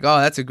you'll be like,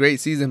 oh, that's a great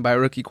season by a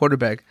rookie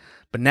quarterback.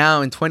 But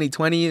now in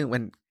 2020,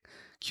 when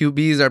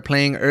QBs are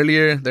playing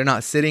earlier, they're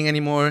not sitting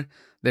anymore.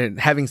 They're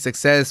having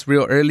success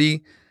real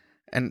early.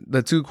 And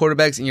the 2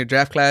 quarterbacks in your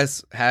draft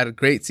class had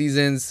great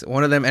seasons.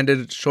 One of them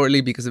ended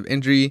shortly because of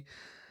injury.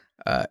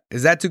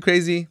 Is that too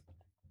crazy?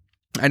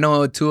 I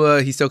know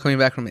Tua, he's still coming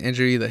back from an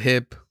injury, the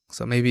hip.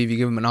 So maybe if you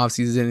give him an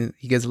offseason,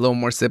 he gets a little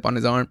more sip on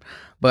his arm.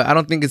 But I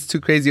don't think it's too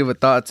crazy of a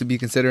thought to be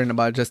considering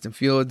about Justin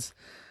Fields.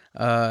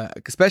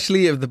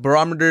 Especially if the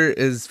barometer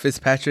is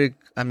Fitzpatrick.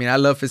 I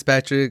love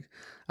Fitzpatrick.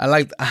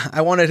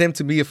 I wanted him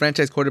to be a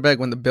franchise quarterback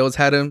when the Bills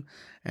had him.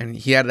 And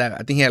he had that, I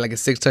think he had like a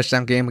 6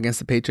 touchdown game against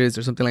the Patriots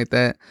or something like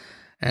that.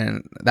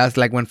 And that's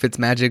like when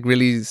Fitzmagic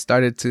really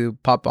started to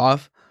pop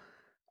off.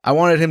 I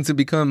wanted him to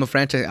become a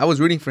franchise. I was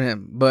rooting for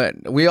him, but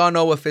we all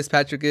know what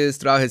Fitzpatrick is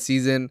throughout his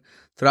season,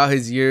 throughout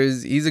his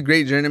years. He's a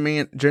great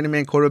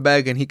journeyman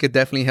quarterback, and he could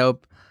definitely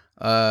help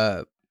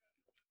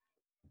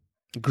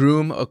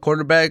groom a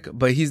quarterback,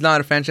 but he's not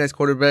a franchise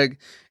quarterback.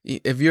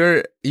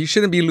 You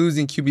shouldn't be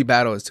losing QB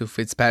battles to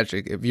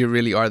Fitzpatrick if you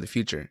really are the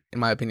future, in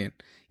my opinion.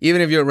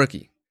 Even if you're a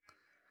rookie.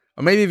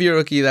 Or maybe if you're a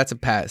rookie, that's a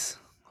pass.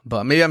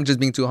 But maybe I'm just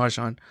being too harsh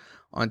on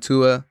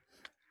Tua.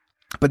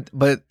 But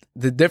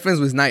the difference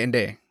was night and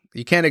day.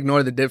 You can't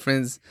ignore the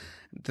difference.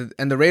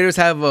 And the Raiders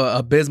have a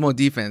abysmal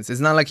defense. It's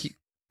not like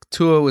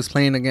Tua was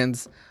playing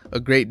against a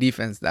great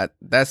defense.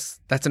 That's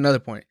another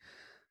point.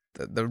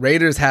 The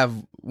Raiders have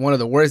one of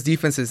the worst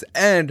defenses,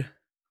 and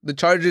the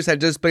Chargers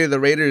had just played the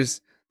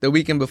Raiders the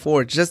weekend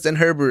before. Justin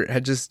Herbert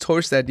had just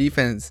torched that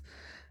defense.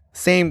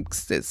 Same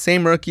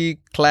rookie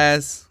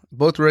class,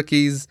 both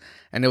rookies,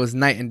 and it was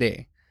night and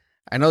day.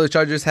 I know the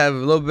Chargers have a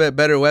little bit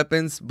better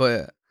weapons,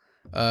 but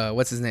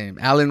what's his name?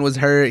 Allen was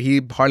hurt.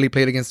 He hardly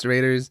played against the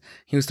Raiders.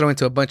 He was throwing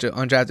to a bunch of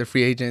undrafted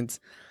free agents.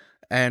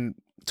 And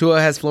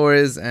Tua has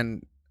Flores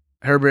and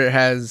Herbert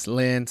has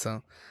Lynn.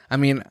 So, I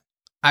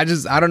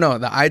don't know.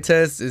 The eye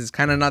test is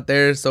kind of not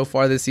there so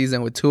far this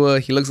season with Tua.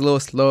 He looks a little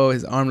slow.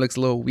 His arm looks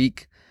a little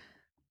weak.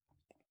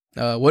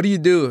 What do you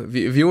do?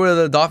 If you were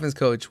the Dolphins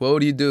coach, what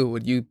would you do?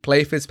 Would you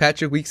play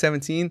Fitzpatrick week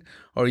 17?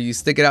 Or you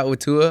stick it out with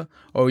Tua?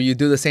 Or you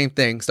do the same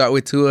thing? Start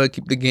with Tua,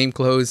 keep the game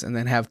close, and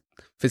then have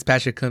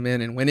Fitzpatrick come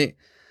in and win it.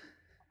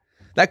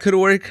 That could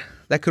work.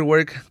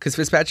 Because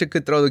Fitzpatrick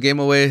could throw the game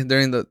away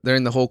during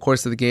the whole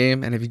course of the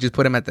game. And if you just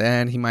put him at the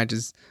end, he might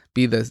just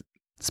be the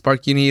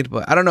spark you need.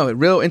 But I don't know. A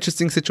real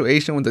interesting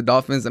situation with the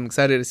Dolphins. I'm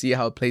excited to see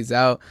how it plays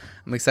out.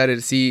 I'm excited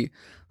to see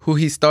who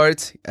he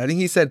starts. I think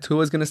he said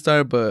Tua's going to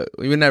start, but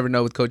we would never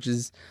know with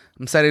coaches.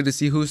 I'm excited to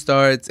see who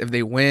starts, if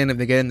they win, if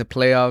they get in the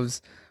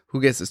playoffs, who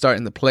gets to start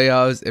in the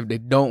playoffs. If they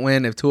don't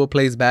win, if Tua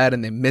plays bad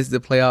and they miss the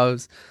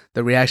playoffs,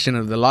 the reaction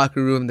of the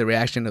locker room, the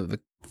reaction of the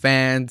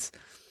fans.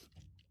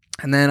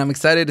 And then I'm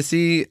excited to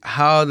see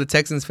how the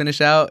Texans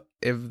finish out.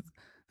 If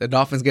the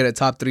Dolphins get a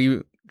top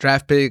 3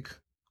 draft pick,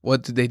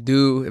 what do they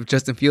do? If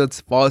Justin Fields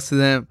falls to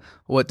them,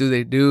 what do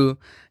they do?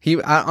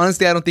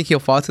 Honestly, I don't think he'll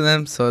fall to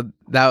them, so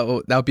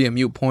that'll be a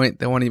moot point.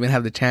 They won't even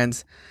have the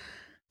chance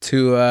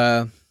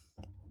to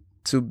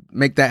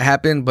make that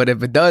happen. But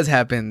if it does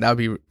happen,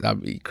 that'll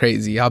be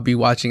crazy. I'll be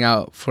watching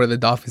out for the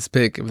Dolphins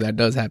pick if that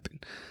does happen.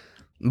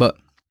 But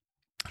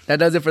that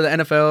does it for the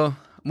NFL.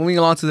 Moving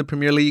along to the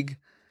Premier League.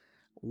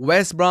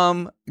 West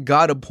Brom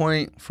got a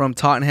point from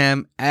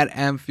Tottenham at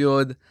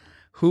Anfield.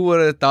 Who would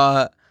have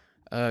thought?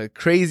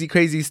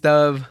 Crazy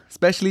stuff,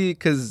 especially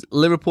because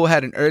Liverpool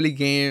had an early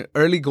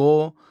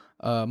goal.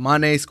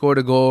 Mane scored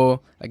a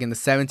goal like in the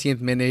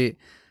 17th minute.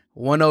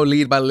 1-0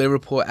 lead by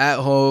Liverpool at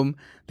home.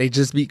 They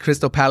just beat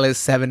Crystal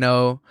Palace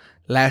 7-0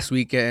 last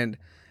weekend.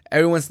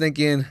 Everyone's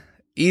thinking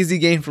easy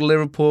game for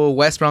Liverpool.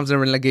 West Brom's in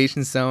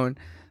relegation zone.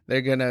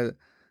 They're going to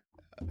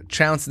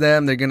trounce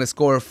them. They're going to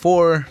score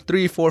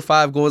 3, 4,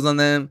 5 goals on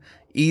them.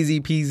 Easy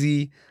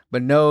peasy.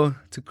 But no,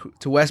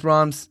 to West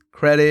Brom's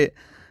credit,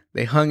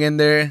 they hung in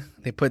there.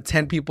 They put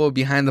 10 people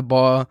behind the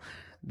ball.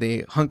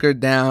 They hunkered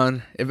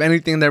down. If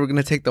anything, they were going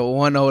to take the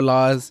 1-0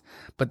 loss,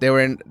 but they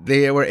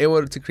were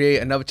able to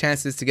create enough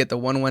chances to get the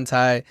 1-1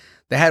 tie.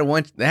 They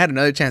had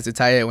another chance to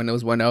tie it when it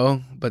was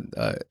 1-0, but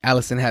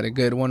Allison had a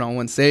good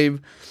one-on-one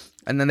save,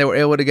 and then they were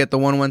able to get the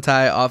 1-1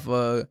 tie off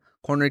a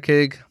corner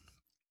kick.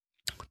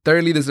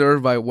 Thoroughly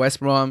deserved by West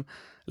Brom.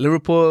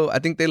 Liverpool, I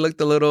think they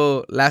looked a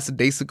little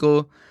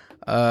lackadaisical.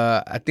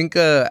 I think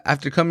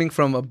after coming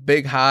from a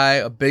big high,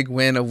 a big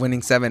win of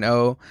winning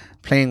 7-0,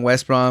 playing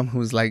West Brom,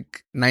 who's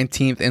like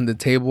 19th in the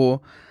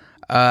table,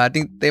 I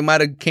think they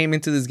might have came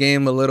into this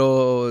game a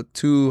little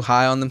too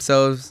high on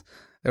themselves.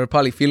 They were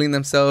probably feeling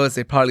themselves.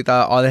 They probably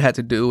thought all they had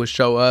to do was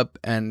show up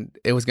and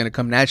it was going to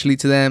come naturally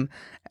to them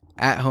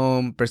at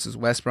home versus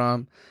West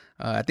Brom.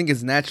 I think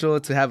it's natural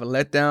to have a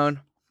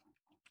letdown,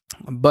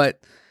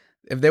 but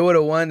if they would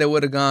have won, they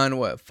would have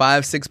gone,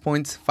 5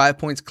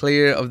 points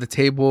clear of the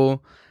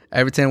table.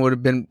 Everton would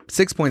have been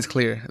 6 points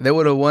clear. If they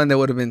would have won, they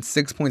would have been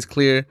 6 points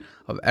clear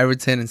of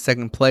Everton in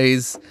second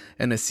place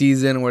in a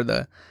season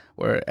where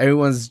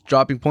everyone's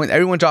dropping points.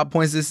 Everyone dropped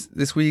points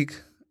this week,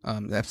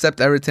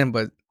 except Everton,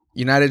 but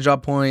United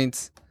dropped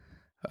points,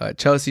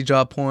 Chelsea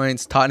dropped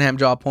points, Tottenham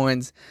dropped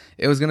points.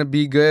 It was going to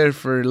be good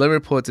for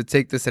Liverpool to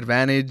take this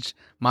advantage.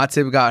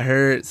 Matip got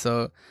hurt,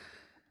 so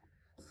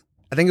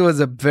I think it was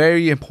a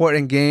very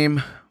important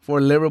game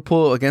for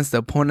Liverpool against the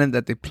opponent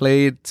that they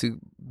played to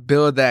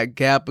build that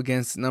gap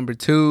against number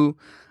 2,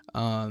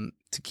 to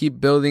keep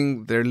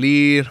building their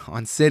lead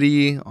on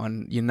City,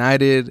 on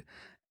United,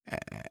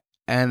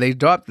 and they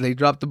dropped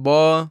the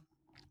ball.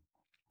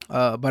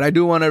 But I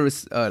do want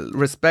to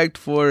respect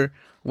for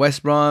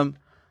West Brom.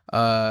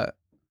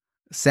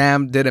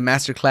 Sam did a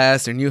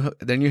masterclass.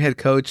 Their new head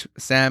coach,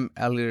 Sam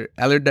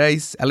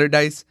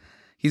Allardyce.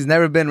 He's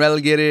never been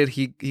relegated.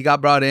 He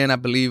got brought in, I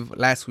believe,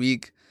 last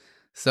week.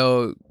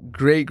 So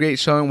great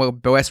showing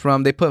with West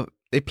Brom. They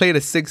played a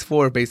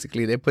 6-4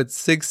 basically. They put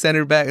 6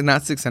 center backs,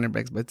 not 6 center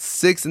backs, but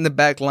 6 in the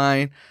back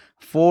line,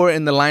 4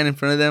 in the line in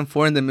front of them,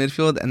 4 in the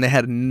midfield, and they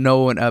had no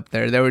one up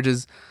there. They were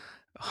just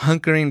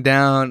hunkering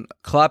down.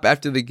 Klopp,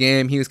 after the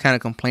game, he was kind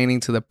of complaining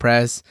to the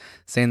press,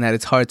 saying that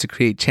it's hard to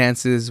create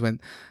chances when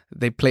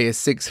they play a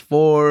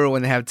 6-4,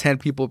 when they have 10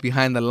 people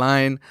behind the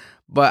line.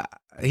 But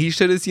he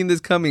should have seen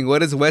this coming.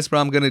 What is West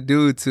Brom going to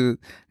do to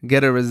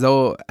get a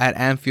result at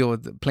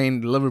Anfield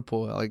playing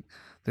Liverpool? Like,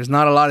 there's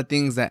not a lot of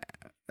things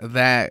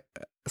that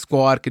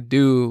squad could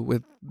do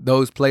with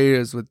those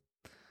players, with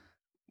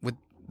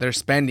their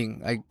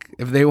spending. Like,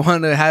 if they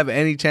want to have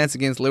any chance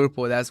against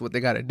Liverpool, that's what they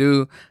got to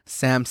do.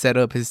 Sam set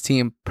up his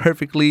team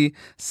perfectly.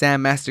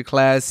 Sam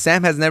masterclass.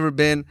 Sam has never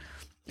been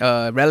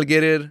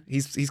relegated.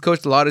 He's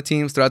coached a lot of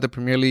teams throughout the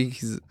Premier League.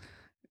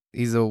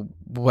 He's a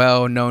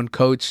well-known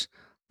coach.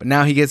 But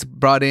now he gets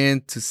brought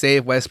in to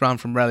save West Brom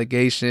from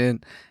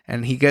relegation,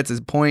 and he gets his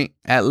point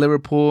at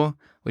Liverpool,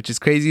 which is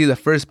crazy. The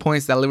first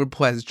points that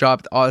Liverpool has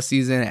dropped all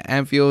season at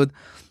Anfield.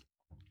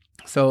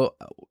 So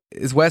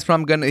is West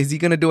Brom is he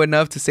gonna do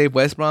enough to save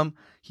West Brom?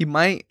 He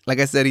might. Like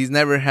I said, he's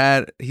never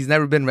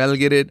been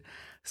relegated,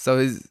 so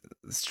his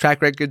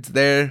track record's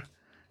there.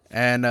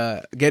 And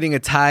getting a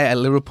tie at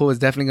Liverpool is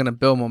definitely gonna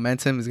build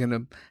momentum. It's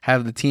gonna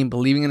have the team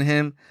believing in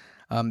him.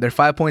 They're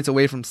 5 points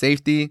away from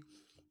safety,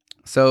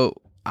 so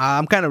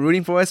I'm kind of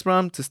rooting for West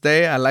Brom to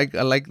stay. I like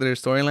their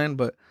storyline,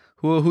 but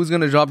who's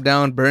gonna drop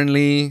down?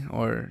 Burnley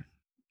or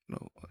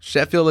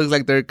Sheffield looks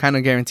like they're kind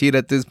of guaranteed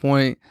at this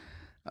point.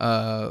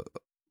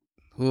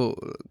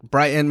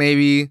 Brighton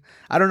maybe,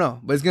 I don't know,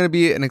 but it's gonna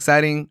be an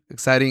exciting.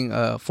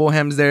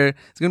 Fulham's there.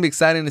 It's gonna be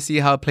exciting to see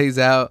how it plays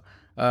out.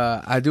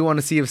 I do want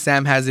to see if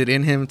Sam has it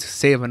in him to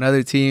save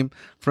another team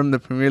from the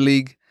Premier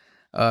League,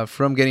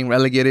 from getting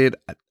relegated.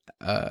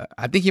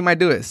 I think he might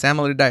do it. Sam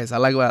Allardyce. I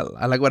like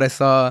what I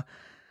saw.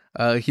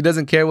 He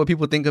doesn't care what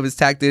people think of his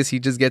tactics. He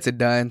just gets it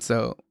done.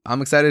 So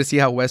I'm excited to see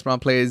how West Brom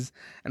plays.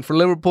 And for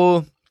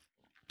Liverpool,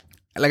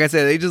 like I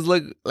said, they just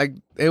look like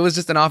it was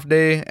just an off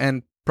day.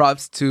 And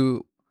props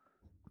to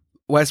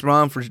West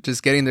Brom for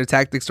just getting their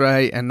tactics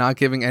right and not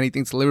giving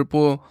anything to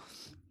Liverpool.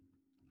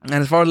 And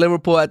as far as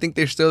Liverpool, I think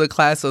they're still the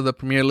class of the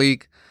Premier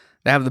League.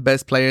 They have the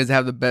best players. They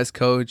have the best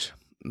coach.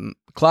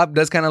 Klopp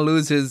does kind of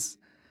lose his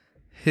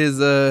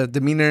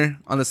demeanor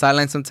on the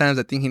sideline sometimes.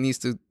 I think he needs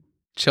to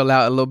chill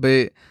out a little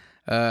bit.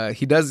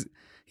 He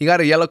got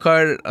a yellow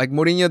card. Like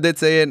Mourinho did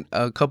say it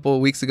a couple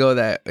of weeks ago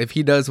that if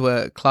he does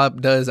what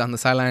Klopp does on the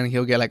sideline,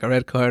 he'll get like a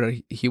red card, or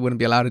he wouldn't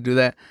be allowed to do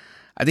that.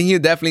 I think he'll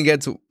definitely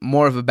get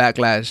more of a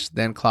backlash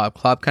than Klopp.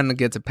 Klopp kind of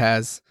gets a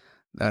pass.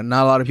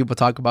 Not a lot of people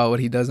talk about what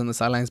he does on the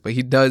sidelines, but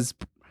he does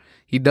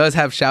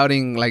have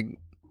shouting like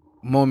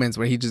moments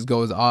where he just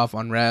goes off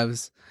on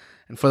revs.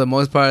 And for the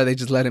most part, they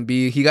just let him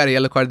be. He got a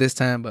yellow card this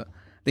time, but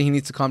I think he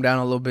needs to calm down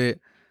a little bit.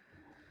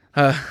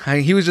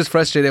 He was just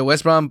frustrated.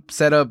 West Brom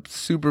set up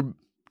super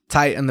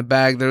tight in the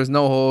back. There was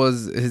no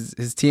holes.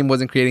 His team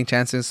wasn't creating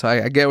chances, so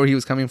I get where he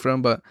was coming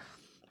from, but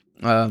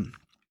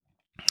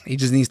he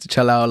just needs to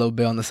chill out a little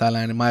bit on the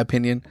sideline, in my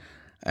opinion.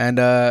 And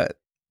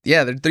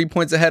yeah, they're 3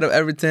 points ahead of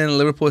Everton.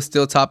 Liverpool is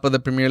still top of the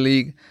Premier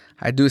League.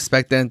 I do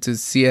expect them to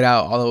see it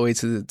out all the way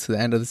to the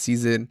end of the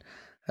season.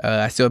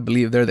 I still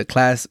believe they're the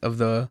class of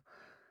the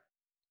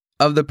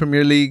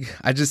Premier League.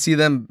 I just see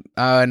them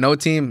I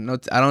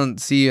don't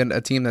see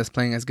a team that's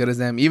playing as good as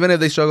them. Even if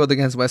they struggled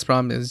against West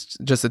Brom, it's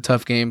just a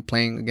tough game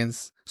playing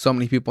against so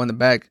many people in the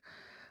back.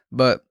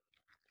 But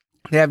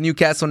they have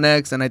Newcastle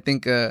next, and I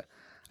think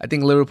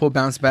Liverpool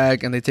bounce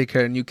back and they take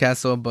care of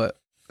Newcastle. But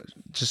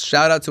just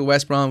shout out to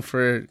West Brom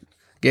for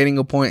getting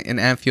a point in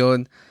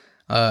Anfield.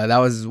 That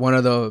was one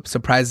of the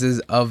surprises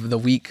of the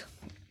week,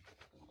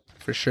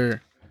 for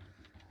sure.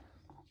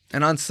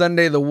 And on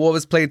Sunday, the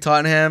Wolves played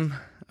Tottenham.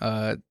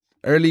 Tottenham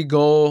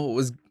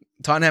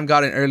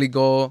got an early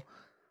goal.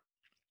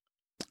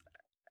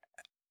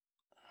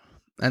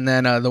 And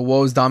then the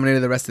Wolves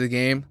dominated the rest of the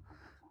game.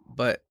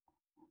 But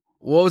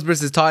Wolves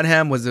versus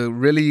Tottenham was a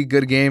really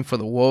good game for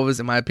the Wolves,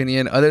 in my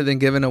opinion, other than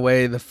giving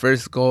away the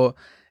first goal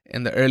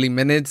in the early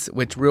minutes,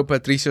 which Rui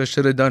Patricio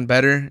should have done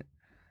better,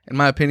 in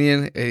my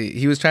opinion.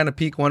 He was trying to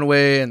peek one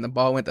way and the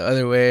ball went the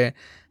other way.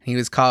 He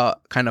was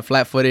caught kind of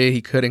flat-footed.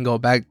 He couldn't go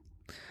back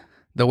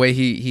the way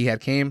he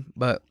had came.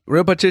 But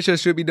Rui Patricio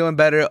should be doing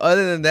better.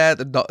 Other than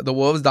that, the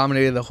Wolves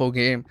dominated the whole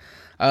game.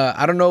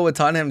 I don't know what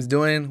Tottenham's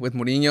doing with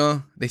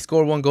Mourinho. They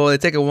score one goal. They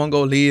take a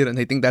 1-goal lead, and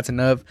they think that's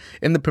enough.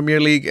 In the Premier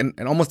League, and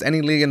almost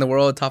any league in the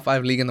world, top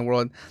 5 league in the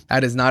world,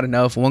 that is not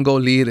enough. 1-goal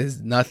lead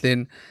is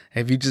nothing.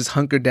 If you just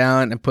hunker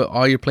down and put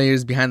all your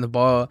players behind the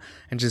ball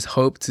and just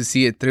hope to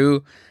see it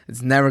through,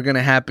 it's never going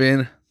to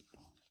happen.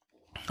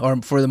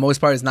 Or for the most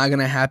part, it's not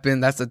going to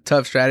happen. That's a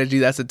tough strategy.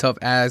 That's a tough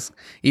ask.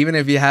 Even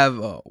if you have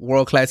a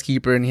world-class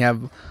keeper and you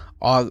have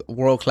all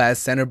world-class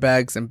center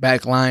backs and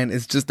back line,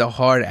 it's just a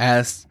hard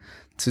ask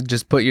to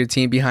just put your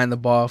team behind the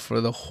ball for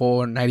the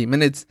whole 90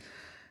 minutes.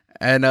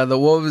 And the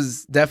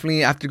Wolves,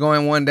 definitely, after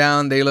going one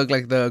down, they look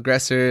like the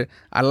aggressor.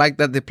 I like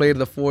that they played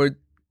the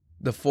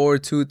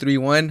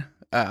 4-2-3-1.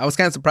 I was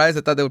kind of surprised.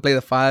 I thought they would play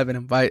the 5 and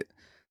invite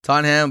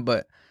Tottenham,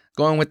 but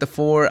going with the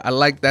 4, I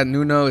like that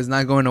Nuno is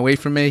not going away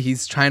from it.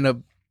 He's trying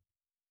to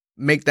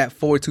make that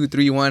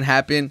 4-2-3-1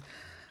 happen.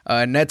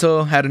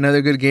 Neto had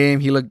another good game.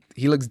 He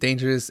looks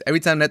dangerous. Every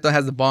time Neto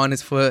has the ball on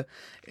his foot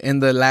in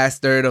the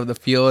last third of the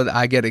field,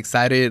 I get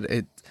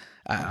excited.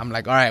 I'm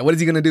like, all right, what is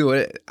he going to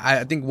do?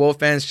 I think Wolf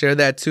fans share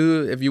that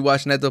too. If you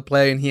watch Neto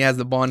play and he has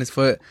the ball on his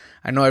foot,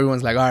 I know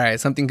everyone's like, all right,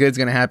 something good's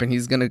going to happen.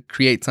 He's going to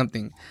create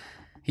something.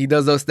 He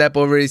does those step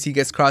overs. He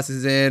gets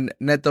crosses in.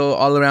 Neto,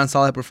 all around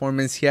solid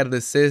performance. He had the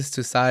assist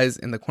to Size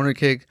in the corner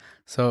kick.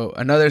 So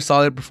another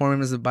solid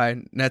performance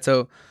by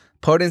Neto.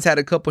 Podence had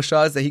a couple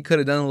shots that he could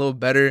have done a little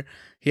better.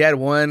 He had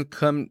one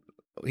where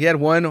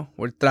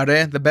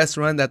Traoré, the best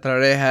run that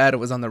Traoré had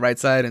was on the right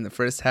side in the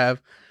first half.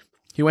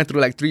 He went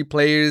through like 3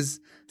 players,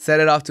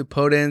 set it off to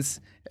Podence.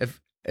 If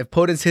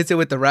Podence hits it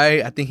with the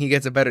right, I think he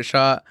gets a better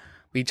shot.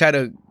 We tried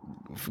to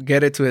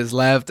get it to his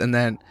left, and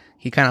then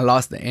he kind of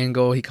lost the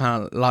angle. He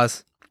kind of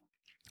lost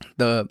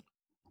the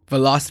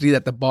velocity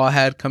that the ball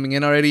had coming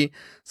in already.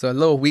 So a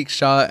little weak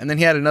shot. And then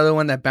he had another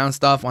one that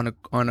bounced off on a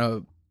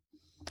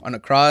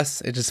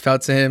cross. It just fell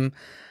to him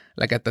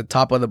like at the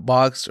top of the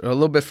box or a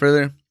little bit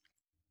further.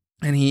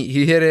 And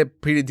he hit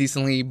it pretty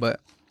decently,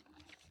 but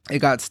it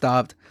got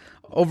stopped.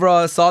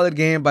 Overall, a solid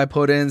game by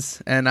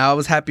Podence, and I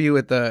was happy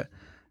with the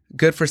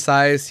good for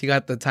Size. He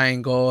got the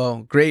tying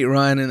goal. Great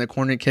run in the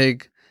corner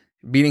kick,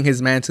 beating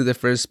his man to the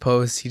first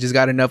post. He just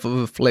got enough of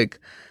a flick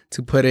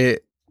to put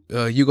it.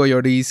 Hugo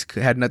Lloris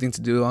had nothing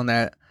to do on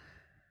that.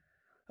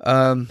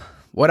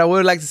 What I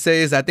would like to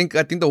say is I think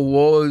the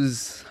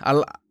Wolves,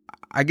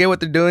 I get what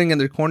they're doing in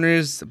their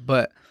corners,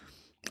 but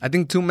I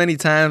think too many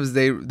times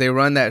they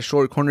run that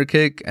short corner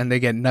kick and they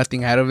get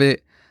nothing out of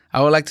it.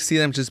 I would like to see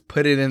them just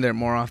put it in there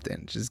more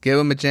often. Just give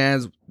them a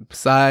chance.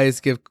 Size,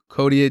 give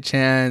Cody a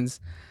chance.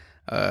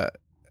 I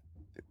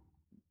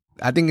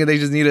think they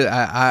just need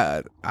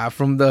to.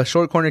 From the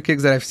short corner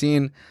kicks that I've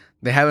seen,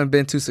 they haven't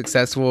been too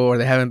successful or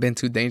they haven't been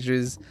too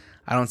dangerous.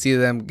 I don't see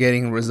them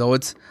getting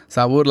results.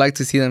 So I would like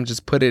to see them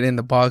just put it in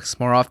the box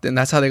more often.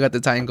 That's how they got the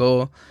tying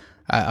goal.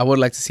 I would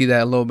like to see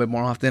that a little bit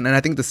more often. And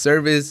I think the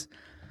service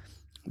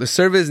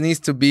needs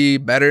to be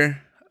better.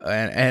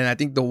 And I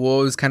think the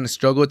Wolves kind of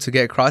struggle to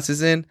get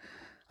crosses in.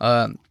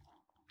 There's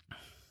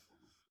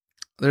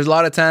a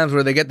lot of times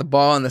where they get the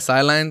ball on the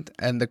sideline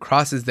and the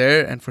cross is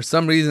there, and for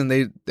some reason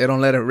they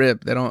don't let it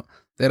rip. They don't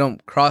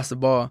cross the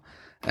ball,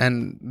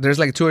 and there's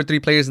like 2 or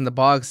 3 players in the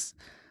box,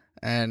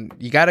 and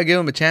you gotta give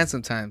them a chance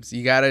sometimes.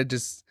 You gotta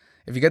just,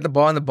 if you get the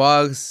ball in the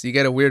box, you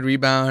get a weird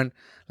rebound.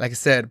 Like I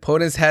said,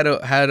 Podence had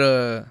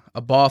a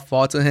ball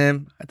fall to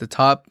him at the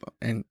top,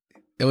 and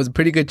it was a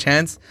pretty good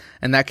chance,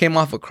 and that came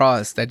off a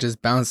cross that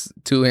just bounced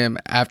to him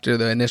after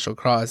the initial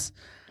cross.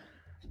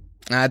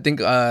 And I think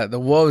the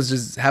Wolves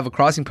just have a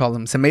crossing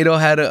problem. Semedo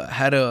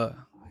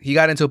he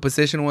got into a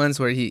position once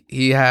where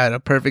he had a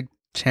perfect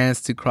chance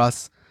to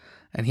cross,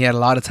 and he had a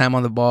lot of time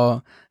on the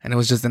ball, and it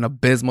was just an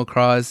abysmal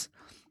cross.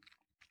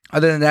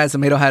 Other than that,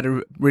 Semedo had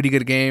a really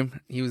good game.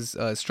 He was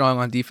strong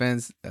on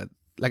defense.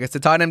 Like I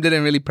said, Tottenham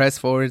didn't really press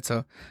forward,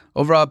 so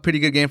overall, pretty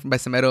good game by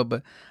Semedo.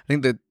 But I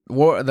think the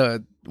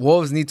the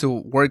Wolves need to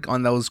work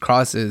on those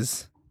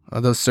crosses,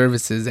 those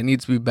services. It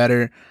needs to be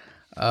better.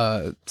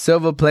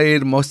 Silva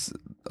played most.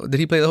 Did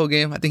he play the whole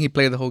game? I think he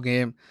played the whole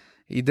game.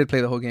 He did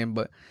play the whole game,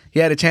 but he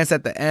had a chance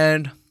at the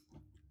end.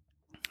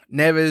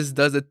 Neves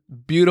does a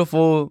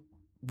beautiful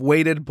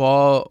weighted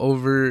ball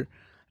over,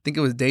 I think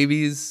it was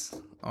Davies,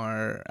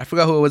 or I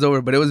forgot who it was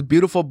over, but it was a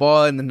beautiful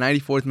ball in the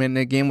 94th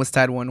minute. Game was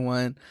tied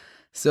 1-1.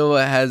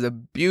 Silva has a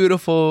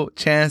beautiful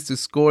chance to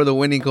score the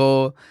winning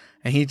goal,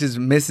 and he just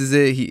misses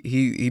it.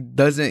 He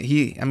doesn't.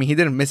 He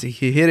didn't miss it.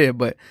 He hit it,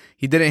 but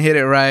he didn't hit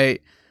it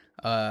right.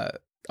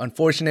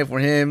 Unfortunate for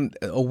him.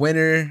 A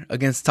winner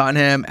against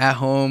Tottenham at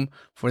home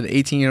for the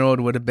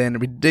 18-year-old would have been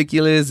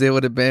ridiculous. It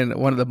would have been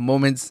one of the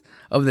moments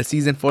of the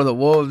season for the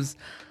Wolves.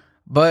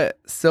 But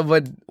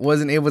Silva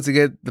wasn't able to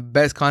get the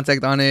best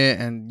contact on it,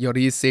 and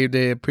Lloris saved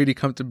it pretty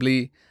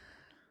comfortably.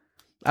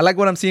 I like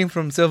what I'm seeing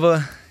from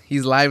Silva.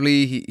 He's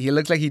lively. He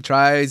looks like he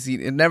tries.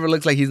 It never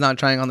looks like he's not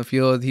trying on the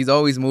field. He's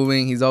always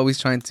moving. He's always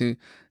trying to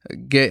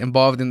get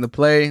involved in the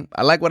play.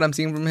 I like what I'm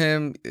seeing from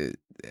him.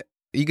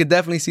 You could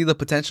definitely see the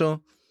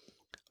potential.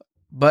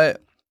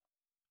 But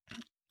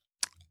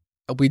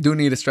we do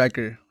need a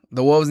striker.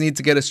 The Wolves need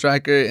to get a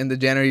striker in the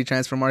January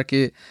transfer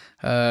market.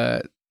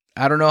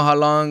 I don't know how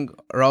long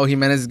Raul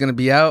Jimenez is going to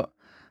be out,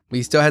 but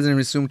he still hasn't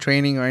resumed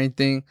training or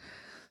anything.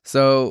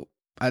 So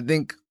I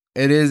think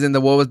it is in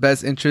the Wolves'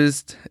 best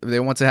interest, if they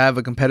want to have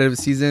a competitive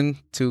season,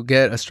 to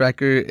get a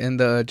striker in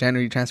the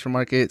January transfer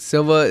market.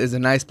 Silva is a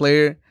nice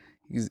player.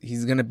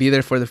 He's going to be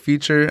there for the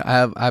future.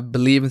 I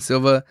believe in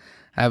Silva.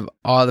 I have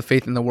all the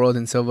faith in the world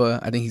in Silva.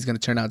 I think he's going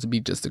to turn out to be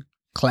just a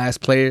class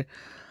player.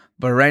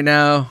 But right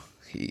now,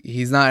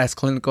 he's not as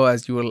clinical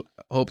as you would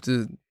hope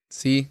to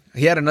see.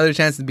 He had another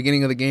chance at the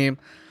beginning of the game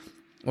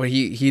where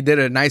he did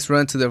a nice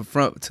run to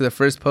the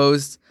first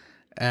post,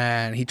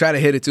 and he tried to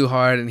hit it too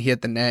hard and he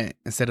hit the net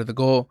instead of the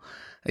goal.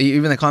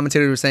 Even the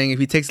commentators were saying if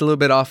he takes a little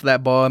bit off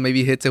that ball,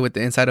 maybe hits it with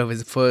the inside of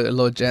his foot a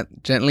little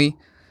gently,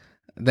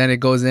 then it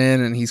goes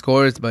in and he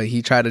scores. But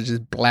he tried to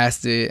just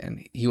blast it,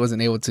 and he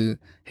wasn't able to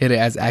hit it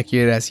as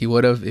accurate as he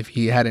would have if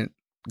he hadn't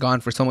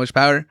gone for so much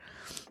power.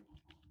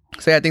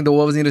 So yeah, I think the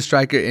Wolves need a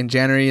striker in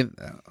January.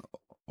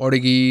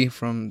 Ortegi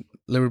from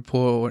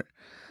Liverpool,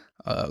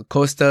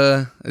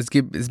 Costa is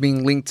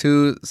being linked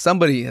to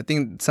somebody. I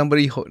think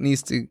somebody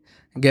needs to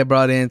get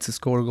brought in to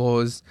score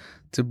goals,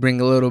 to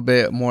bring a little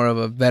bit more of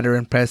a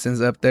veteran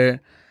presence up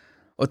there.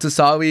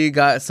 Otusawi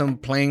got some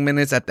playing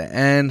minutes at the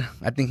end.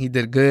 I think he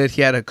did good.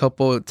 He had a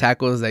couple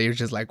tackles that you're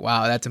just like,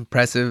 wow, that's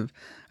impressive.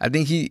 I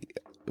think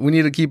we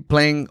need to keep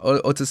playing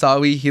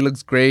Otusawi. He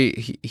looks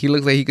great. He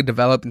looks like he could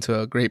develop into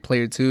a great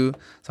player too.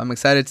 So I'm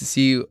excited to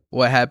see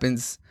what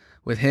happens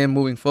with him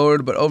moving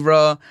forward. But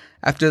overall,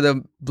 after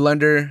the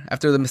blunder,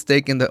 after the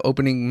mistake in the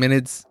opening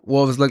minutes,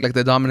 Wolves looked like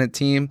the dominant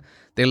team.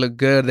 They look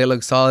good. They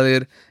look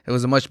solid. It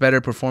was a much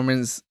better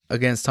performance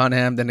against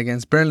Tottenham than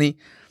against Burnley.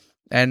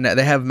 And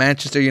they have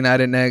Manchester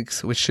United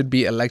next, which should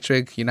be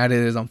electric.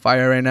 United is on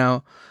fire right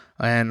now.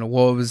 And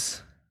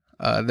Wolves,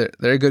 they're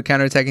a good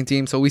counterattacking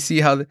team. So we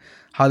see how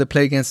they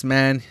play against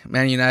Man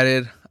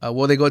United.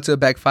 Will they go to a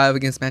back five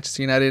against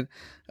Manchester United?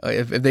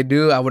 If they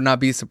do, I would not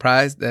be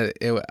surprised.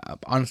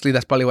 Honestly,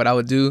 that's probably what I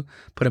would do.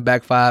 Put a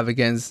back five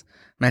against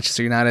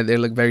Manchester United. They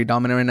look very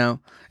dominant right now.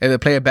 If they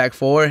play a back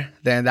four,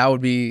 then that'll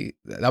be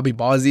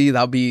ballsy.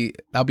 That'll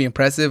be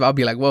impressive. I'll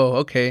be like, whoa,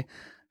 okay.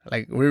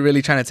 Like, we're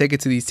really trying to take it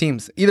to these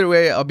teams. Either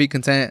way, I'll be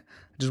content.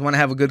 Just want to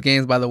have a good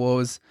games by the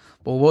Wolves.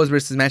 But Wolves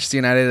versus Manchester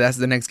United, that's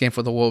the next game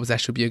for the Wolves. That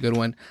should be a good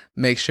one.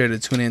 Make sure to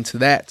tune into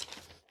that.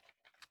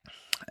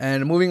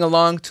 And moving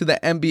along to the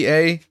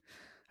NBA,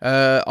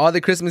 all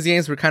the Christmas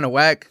games were kind of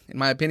whack, in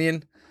my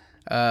opinion.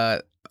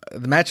 The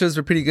matchups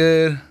were pretty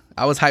good.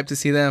 I was hyped to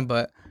see them,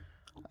 but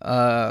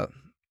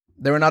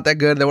they were not that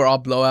good. They were all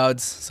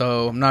blowouts,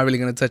 so I'm not really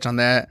going to touch on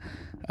that.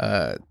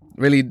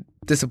 Really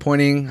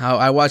disappointing. How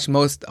I watched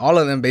all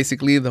of them,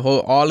 basically,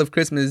 all of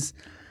Christmas,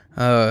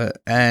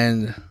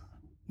 and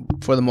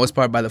for the most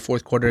part, by the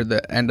fourth quarter,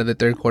 the end of the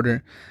third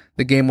quarter,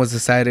 the game was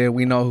decided.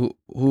 We know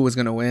who was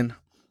going to win.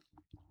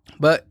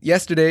 But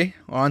yesterday,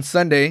 or on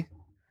Sunday,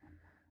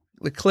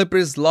 the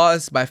Clippers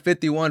lost by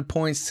 51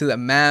 points to the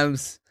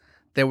Mavs.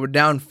 They were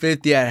down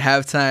 50 at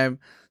halftime.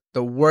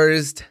 The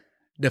worst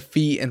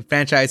defeat in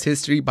franchise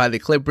history by the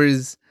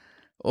Clippers.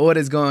 What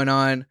is going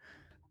on?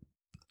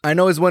 I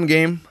know it's one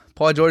game.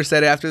 Paul George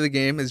said it after the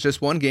game. It's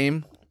just one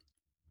game.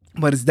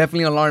 But it's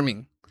definitely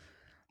alarming.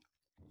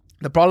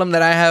 The problem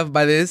that I have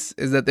by this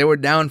is that they were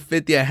down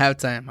 50 at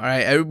halftime. All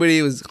right,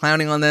 everybody was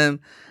clowning on them.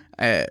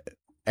 I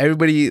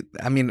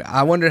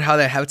wonder how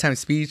that halftime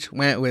speech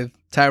went with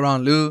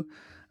Tyronn Lue.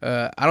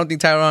 I don't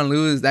think Tyronn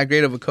Lue is that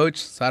great of a coach,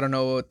 so I don't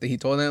know what he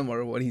told them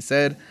or what he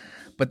said.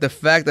 But the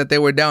fact that they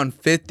were down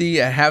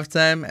 50 at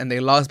halftime and they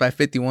lost by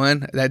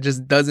 51, that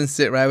just doesn't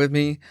sit right with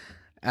me.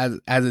 As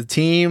a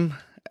team,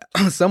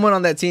 someone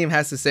on that team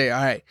has to say,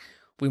 all right,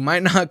 we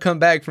might not come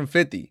back from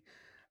 50,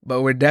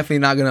 but we're definitely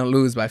not going to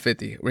lose by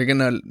 50. We're going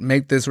to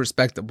make this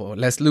respectable.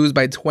 Let's lose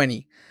by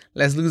 20.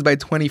 Let's lose by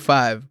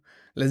 25.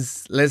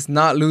 Let's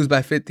not lose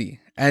by 50.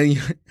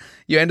 and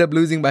you end up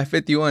losing by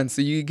 51.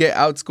 So you get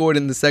outscored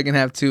in the second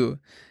half too.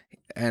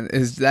 And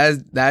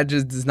that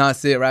just does not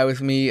sit right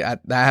with me. I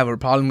have a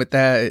problem with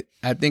that.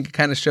 I think it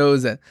kind of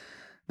shows that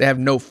they have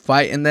no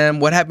fight in them.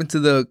 What happened to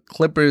the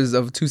Clippers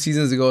of 2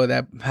 seasons ago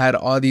that had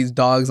all these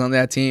dogs on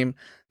that team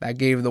that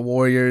gave the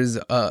Warriors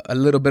a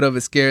little bit of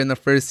a scare in the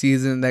first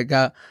season, that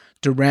got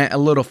Durant a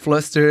little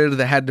flustered,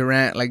 that had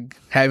Durant like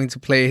having to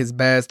play his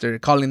best or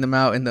calling them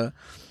out in the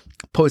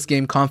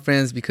post-game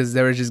conference because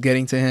they were just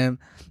getting to him.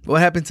 What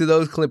happened to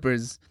those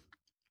Clippers?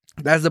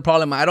 That's the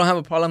problem. I don't have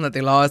a problem that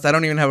they lost. I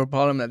don't even have a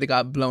problem that they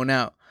got blown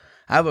out.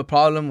 I have a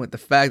problem with the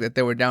fact that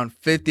they were down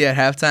 50 at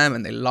halftime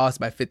and they lost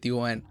by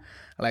 51.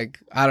 Like,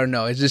 I don't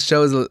know. It just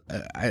shows,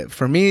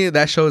 for me,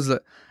 that shows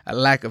a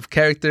lack of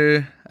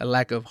character, a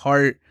lack of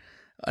heart,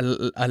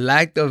 a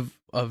lack of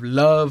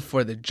love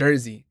for the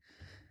jersey.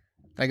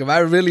 Like, if I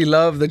really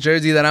love the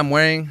jersey that I'm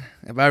wearing,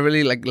 if I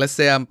really, like, let's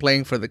say I'm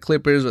playing for the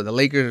Clippers or the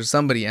Lakers or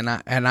somebody, and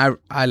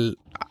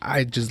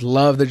I just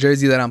love the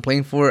jersey that I'm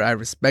playing for. I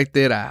respect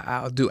it.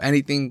 I'll do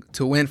anything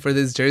to win for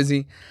this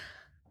jersey.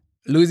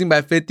 Losing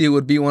by 50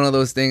 would be one of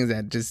those things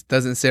that just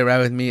doesn't sit right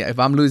with me. If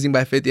I'm losing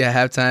by 50 at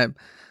halftime,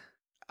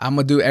 I'm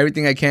going to do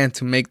everything I can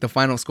to make the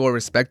final score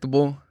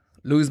respectable.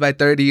 Lose by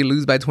 30,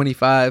 lose by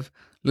 25,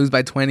 lose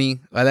by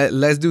 20.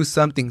 Let's do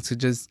something to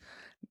just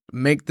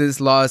make this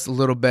loss a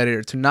little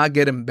better, to not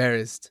get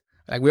embarrassed.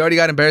 Like, we already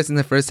got embarrassed in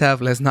the first half.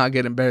 Let's not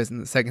get embarrassed in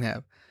the second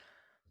half.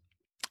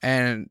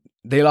 And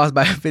they lost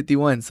by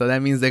 51, so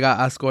that means they got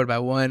outscored by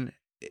 1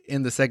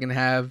 in the second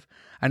half.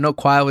 I know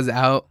Kawhi was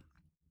out,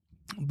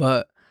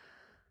 but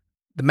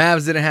the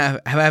Mavs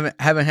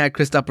haven't had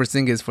Kristaps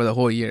Porzingis for the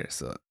whole year.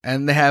 So,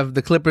 and they have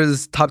the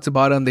Clippers top to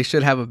bottom. They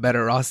should have a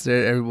better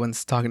roster.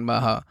 Everyone's talking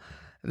about how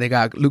they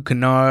got Luke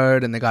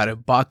Kennard and they got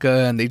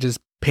Ibaka, and they just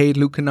paid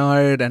Luke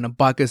Kennard, and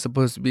Ibaka is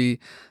supposed to be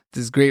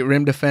this great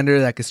rim defender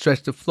that could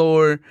stretch the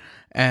floor.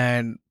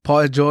 And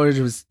Paul George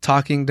was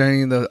talking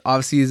during the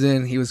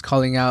offseason. He was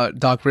calling out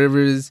Doc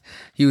Rivers.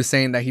 He was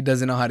saying that he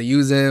doesn't know how to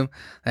use him.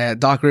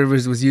 Doc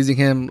Rivers was using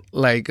him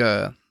like he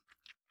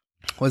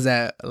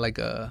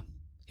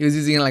was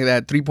using like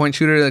that 3-point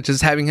shooter, that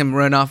just having him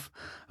run off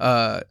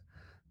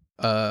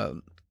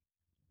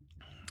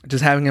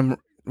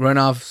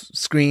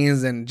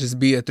screens and just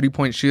be a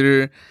 3-point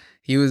shooter.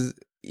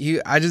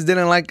 I just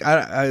didn't like,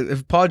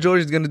 if Paul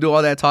George is going to do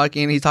all that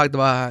talking. He talked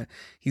about how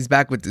he's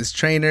back with his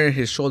trainer.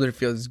 His shoulder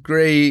feels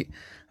great.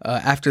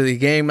 After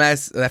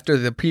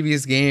the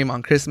previous game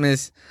on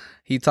Christmas,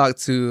 he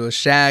talked to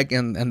Shaq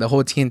and the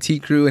whole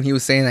TNT crew, and he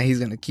was saying that he's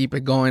going to keep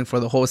it going for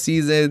the whole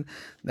season,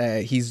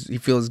 that he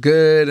feels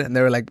good. And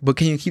they were like, but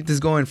can you keep this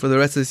going for the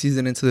rest of the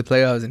season into the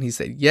playoffs? And he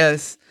said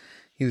yes.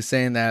 He was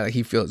saying that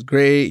he feels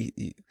great.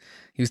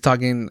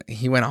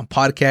 He went on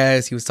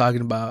podcasts. He was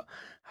talking about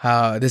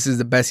how this is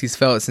the best he's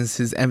felt since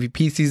his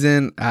MVP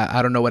season.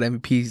 I don't know what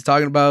MVP he's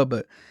talking about,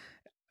 but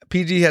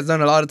PG has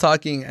done a lot of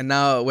talking, and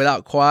now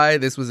without Kawhi,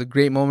 this was a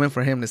great moment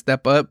for him to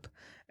step up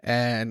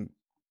and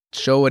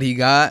show what he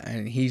got,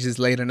 and he just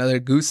laid another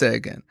goose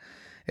egg. And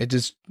it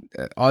just,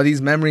 all these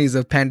memories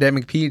of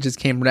pandemic Pete just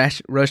came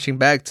rushing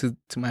back to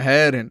my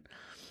head. And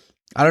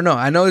I don't know.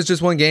 I know it's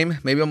just one game.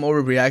 Maybe I'm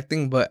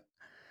overreacting, but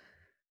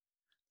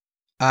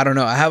I don't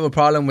know. I have a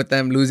problem with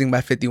them losing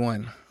by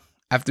 51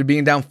 after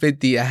being down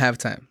 50 at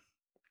halftime.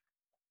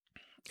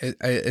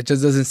 It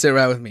just doesn't sit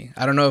right with me.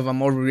 I don't know if I'm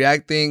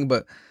overreacting,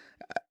 but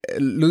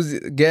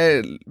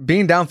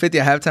being down 50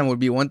 at halftime would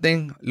be one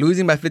thing.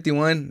 Losing by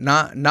 51,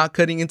 not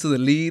cutting into the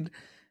lead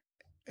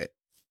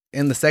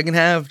in the second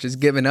half,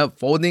 just giving up,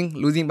 folding,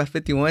 losing by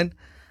 51,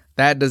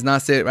 that does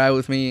not sit right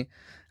with me.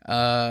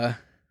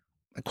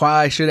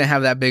 Kawhi shouldn't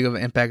have that big of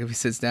an impact if he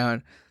sits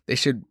down. They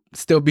should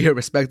still be a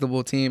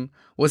respectable team.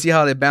 We'll see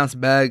how they bounce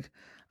back.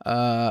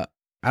 I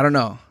don't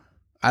know.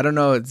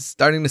 It's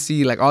starting to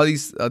see like all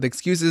these the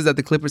excuses that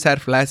the Clippers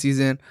had for last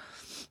season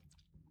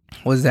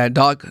was that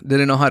Doc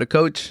didn't know how to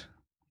coach.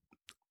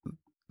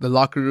 The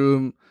locker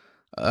room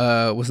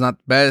was not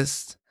the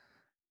best,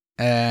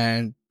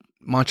 and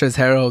Montrezl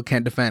Harrell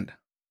can't defend.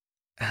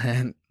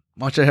 And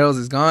Montrezl Harrell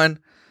is gone,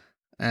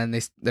 and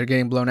they're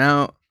getting blown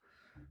out.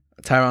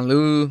 Tyronn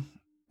Lue,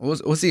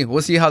 we'll see.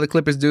 We'll see how the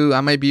Clippers do. I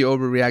might be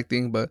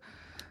overreacting, but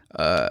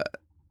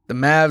the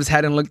Mavs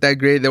hadn't looked that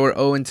great. They were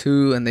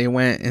 0-2, and they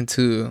went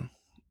into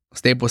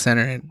Staples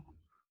Center and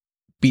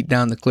beat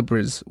down the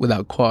Clippers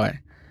without Kawhi.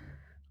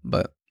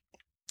 But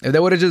if they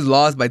would have just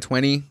lost by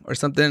 20 or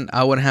something,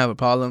 I wouldn't have a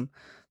problem.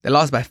 They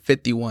lost by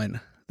 51.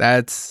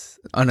 That's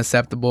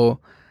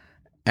unacceptable.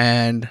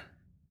 And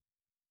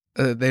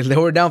they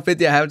were down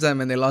 50 at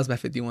halftime and they lost by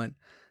 51.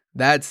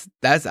 That's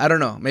I don't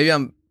know. Maybe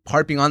I'm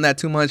harping on that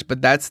too much,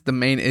 but that's the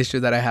main issue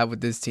that I have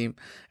with this team.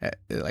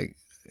 Like,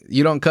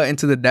 you don't cut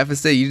into the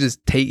deficit. You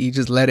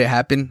just let it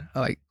happen.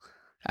 Like,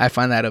 I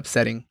find that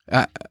upsetting.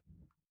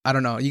 I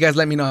don't know. You guys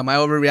let me know. Am I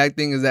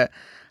overreacting? Is that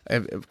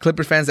if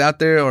Clipper fans out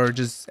there or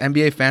just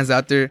NBA fans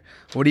out there,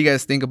 what do you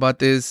guys think about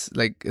this?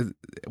 Like,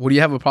 would you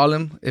have a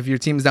problem if your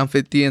team's down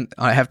 50 and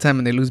at halftime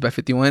and they lose by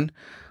 51?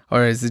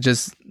 Or is it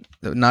just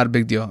not a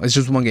big deal? It's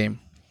just one game.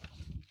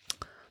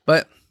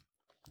 But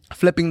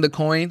Flipping the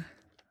coin,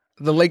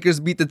 the Lakers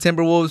beat the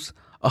Timberwolves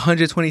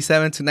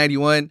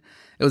 127-91.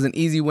 It was an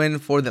easy win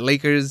for the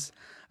Lakers,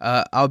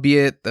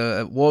 albeit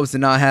the Wolves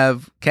did not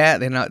have Cat.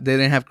 They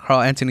didn't have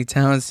Karl Anthony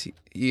Towns.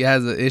 He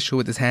has an issue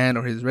with his hand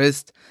or his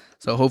wrist,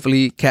 so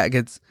hopefully Cat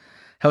gets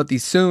healthy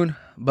soon.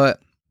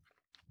 But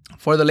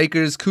for the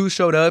Lakers, Kuz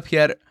showed up. He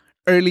had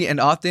early and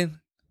often.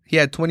 He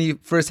had 20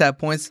 first half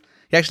points.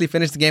 He actually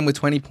finished the game with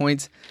 20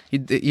 points.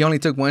 He only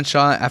took one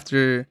shot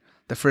after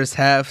the first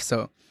half.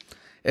 So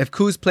if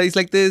Kuz plays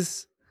like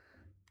this,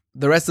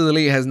 the rest of the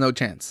league has no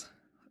chance.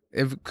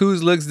 If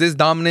Kuz looks this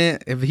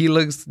dominant, if he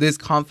looks this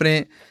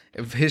confident,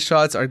 if his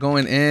shots are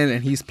going in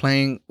and he's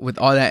playing with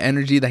all that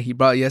energy that he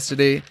brought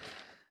yesterday,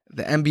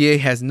 the NBA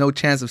has no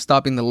chance of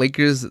stopping the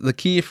Lakers. The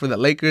key for the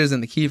Lakers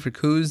and the key for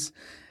Kuz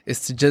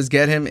is to just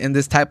get him in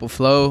this type of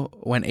flow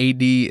when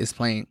AD is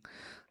playing.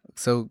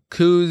 So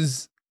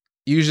Kuz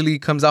usually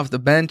comes off the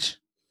bench,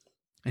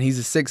 and he's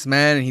a sixth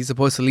man, and he's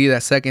supposed to lead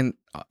that second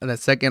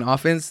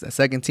offense, that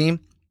second team.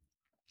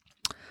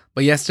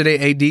 But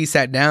yesterday, AD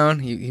sat down.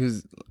 He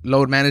was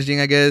load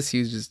managing, I guess. He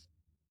was just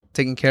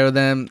taking care of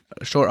them,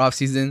 a short off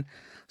season.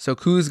 So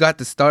Kuz got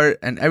to start,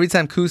 and every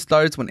time Kuz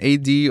starts when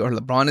AD or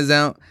LeBron is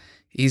out,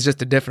 he's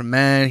just a different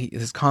man.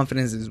 His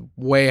confidence is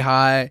way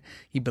high.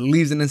 He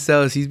believes in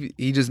himself.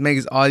 He just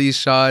makes all these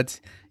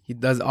shots. He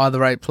does all the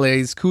right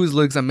plays. Kuz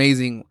looks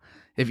amazing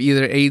if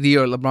either AD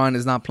or LeBron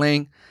is not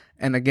playing.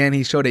 And again,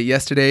 he showed it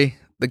yesterday.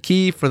 The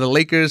key for the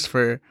Lakers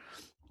for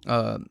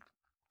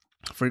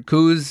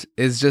Kuz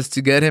is just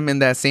to get him in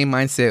that same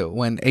mindset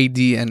when AD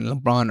and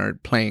LeBron are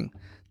playing.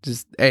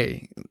 Just,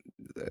 hey,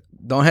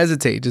 don't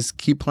hesitate. Just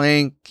keep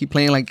playing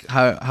like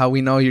how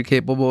we know you're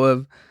capable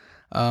of.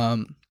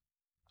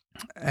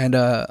 And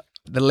the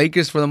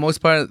Lakers, for the most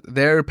part,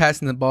 they're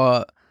passing the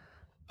ball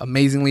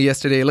amazingly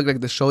yesterday. It looked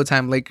like the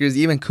Showtime Lakers.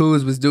 Even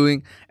Kuz was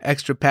doing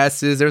extra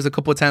passes. There was a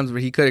couple of times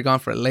where he could have gone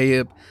for a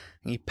layup,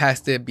 and he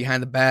passed it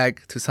behind the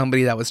back to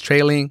somebody that was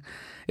trailing.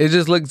 It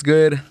just looks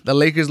good. The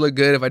Lakers look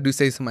good, if I do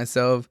say so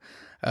myself.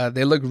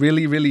 They look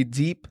really, really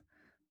deep.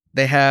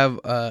 They have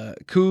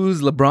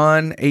Kuz,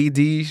 LeBron,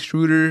 AD,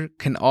 Schroeder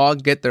can all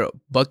get their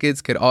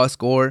buckets, could all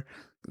score.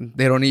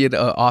 They don't need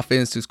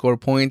offense to score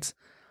points.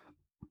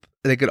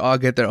 They could all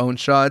get their own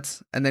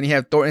shots. And then you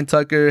have Thornton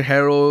Tucker,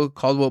 Harrell,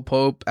 Caldwell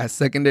Pope as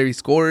secondary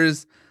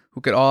scorers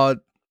who could all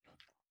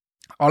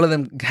of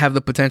them have the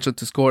potential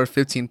to score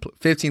 15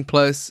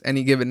 plus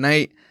any given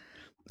night.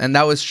 And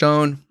that was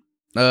shown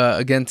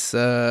against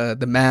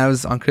the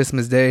Mavs on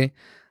Christmas Day.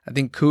 I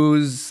think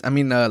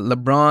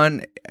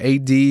LeBron,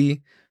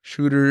 AD,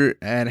 Schroeder,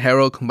 and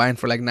Harrell combined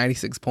for like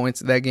 96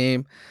 points in that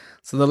game.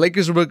 So the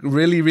Lakers look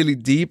really, really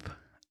deep.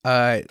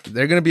 They're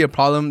going to be a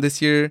problem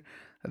this year.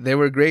 They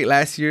were great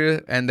last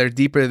year, and they're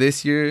deeper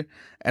this year.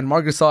 And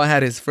Marc Gasol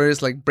had his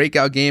first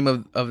breakout game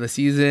of the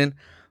season.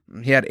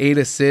 He had 8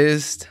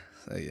 assists.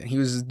 He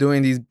was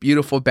doing these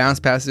beautiful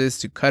bounce passes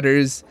to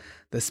cutters.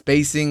 The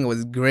spacing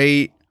was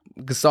great.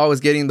 Gasol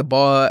was getting the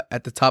ball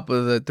at the top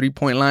of the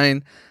three-point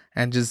line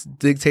and just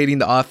dictating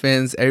the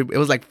offense. It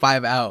was like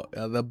 5 out.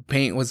 The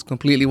paint was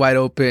completely wide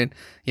open.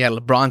 You had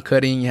LeBron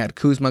cutting. You had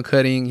Kuzma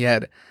cutting. You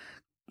had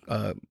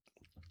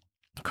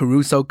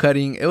Caruso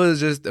cutting. It was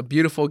just a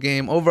beautiful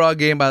game. Overall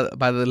game by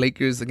the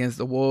Lakers against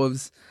the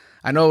Wolves.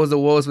 I know it was the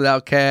Wolves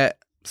without Cat,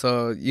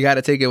 so you got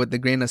to take it with a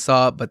grain of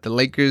salt. But the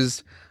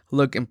Lakers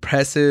look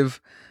impressive.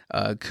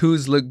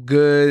 Kuz looked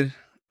good.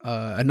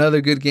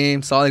 Another good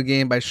game, solid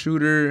game by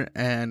Schroeder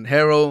and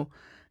Harrell.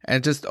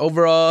 And just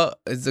overall,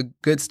 it's a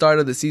good start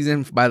of the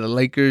season by the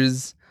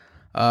Lakers.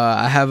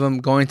 I have them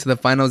going to the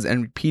finals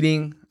and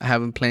repeating. I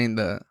have them playing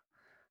the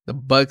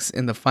Bucks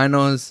in the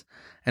finals.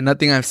 And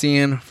nothing I've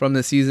seen from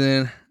the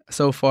season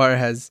so far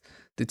has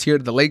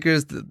deterred the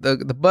Lakers.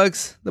 The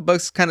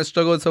Bucks kind of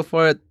struggled so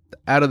far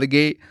out of the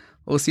gate.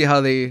 We'll see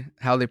how they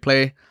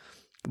play.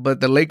 But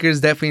the Lakers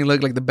definitely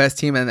look like the best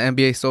team in the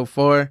NBA so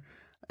far.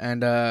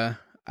 And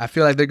I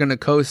feel like they're going to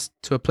coast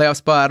to a playoff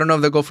spot. I don't know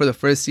if they'll go for the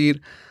first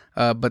seed.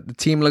 But the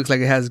team looks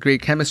like it has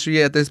great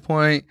chemistry at this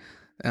point.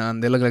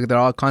 They look like they're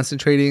all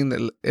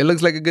concentrating. It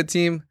looks like a good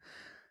team.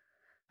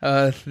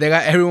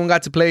 Everyone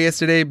got to play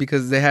yesterday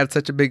because they had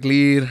such a big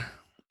lead.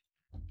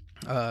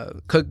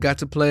 Cook got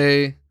to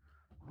play.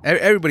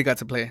 Everybody got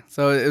to play.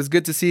 So it was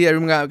good to see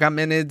everyone got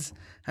minutes.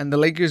 And the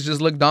Lakers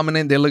just look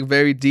dominant. They look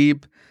very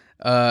deep.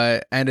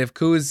 And if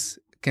Kuz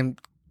can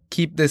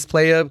keep this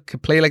play up, can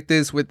play like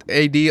this with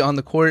AD on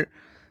the court,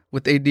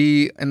 with AD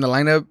in the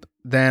lineup,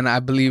 then I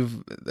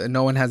believe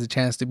no one has a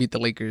chance to beat the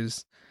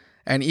Lakers.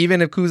 And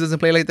even if Kuz doesn't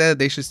play like that,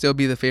 they should still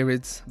be the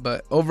favorites.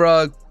 But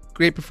overall,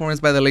 great performance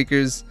by the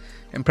Lakers.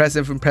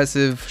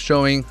 Impressive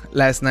showing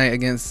last night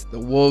against the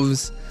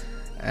Wolves.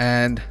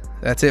 And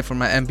that's it for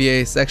my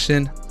NBA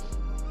section.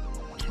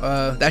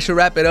 That should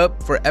wrap it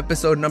up for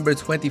episode number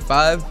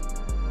 25.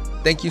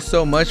 Thank you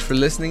so much for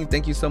listening.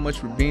 Thank you so much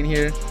for being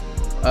here.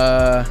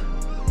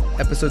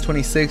 Episode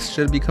 26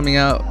 should be coming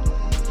out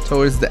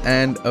towards the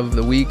end of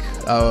the week.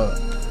 I'll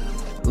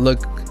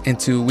look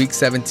into week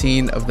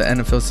 17 of the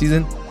NFL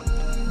season.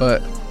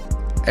 But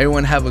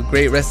everyone have a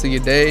great rest of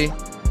your day.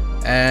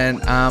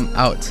 and I'm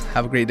out.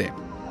 Have a great day.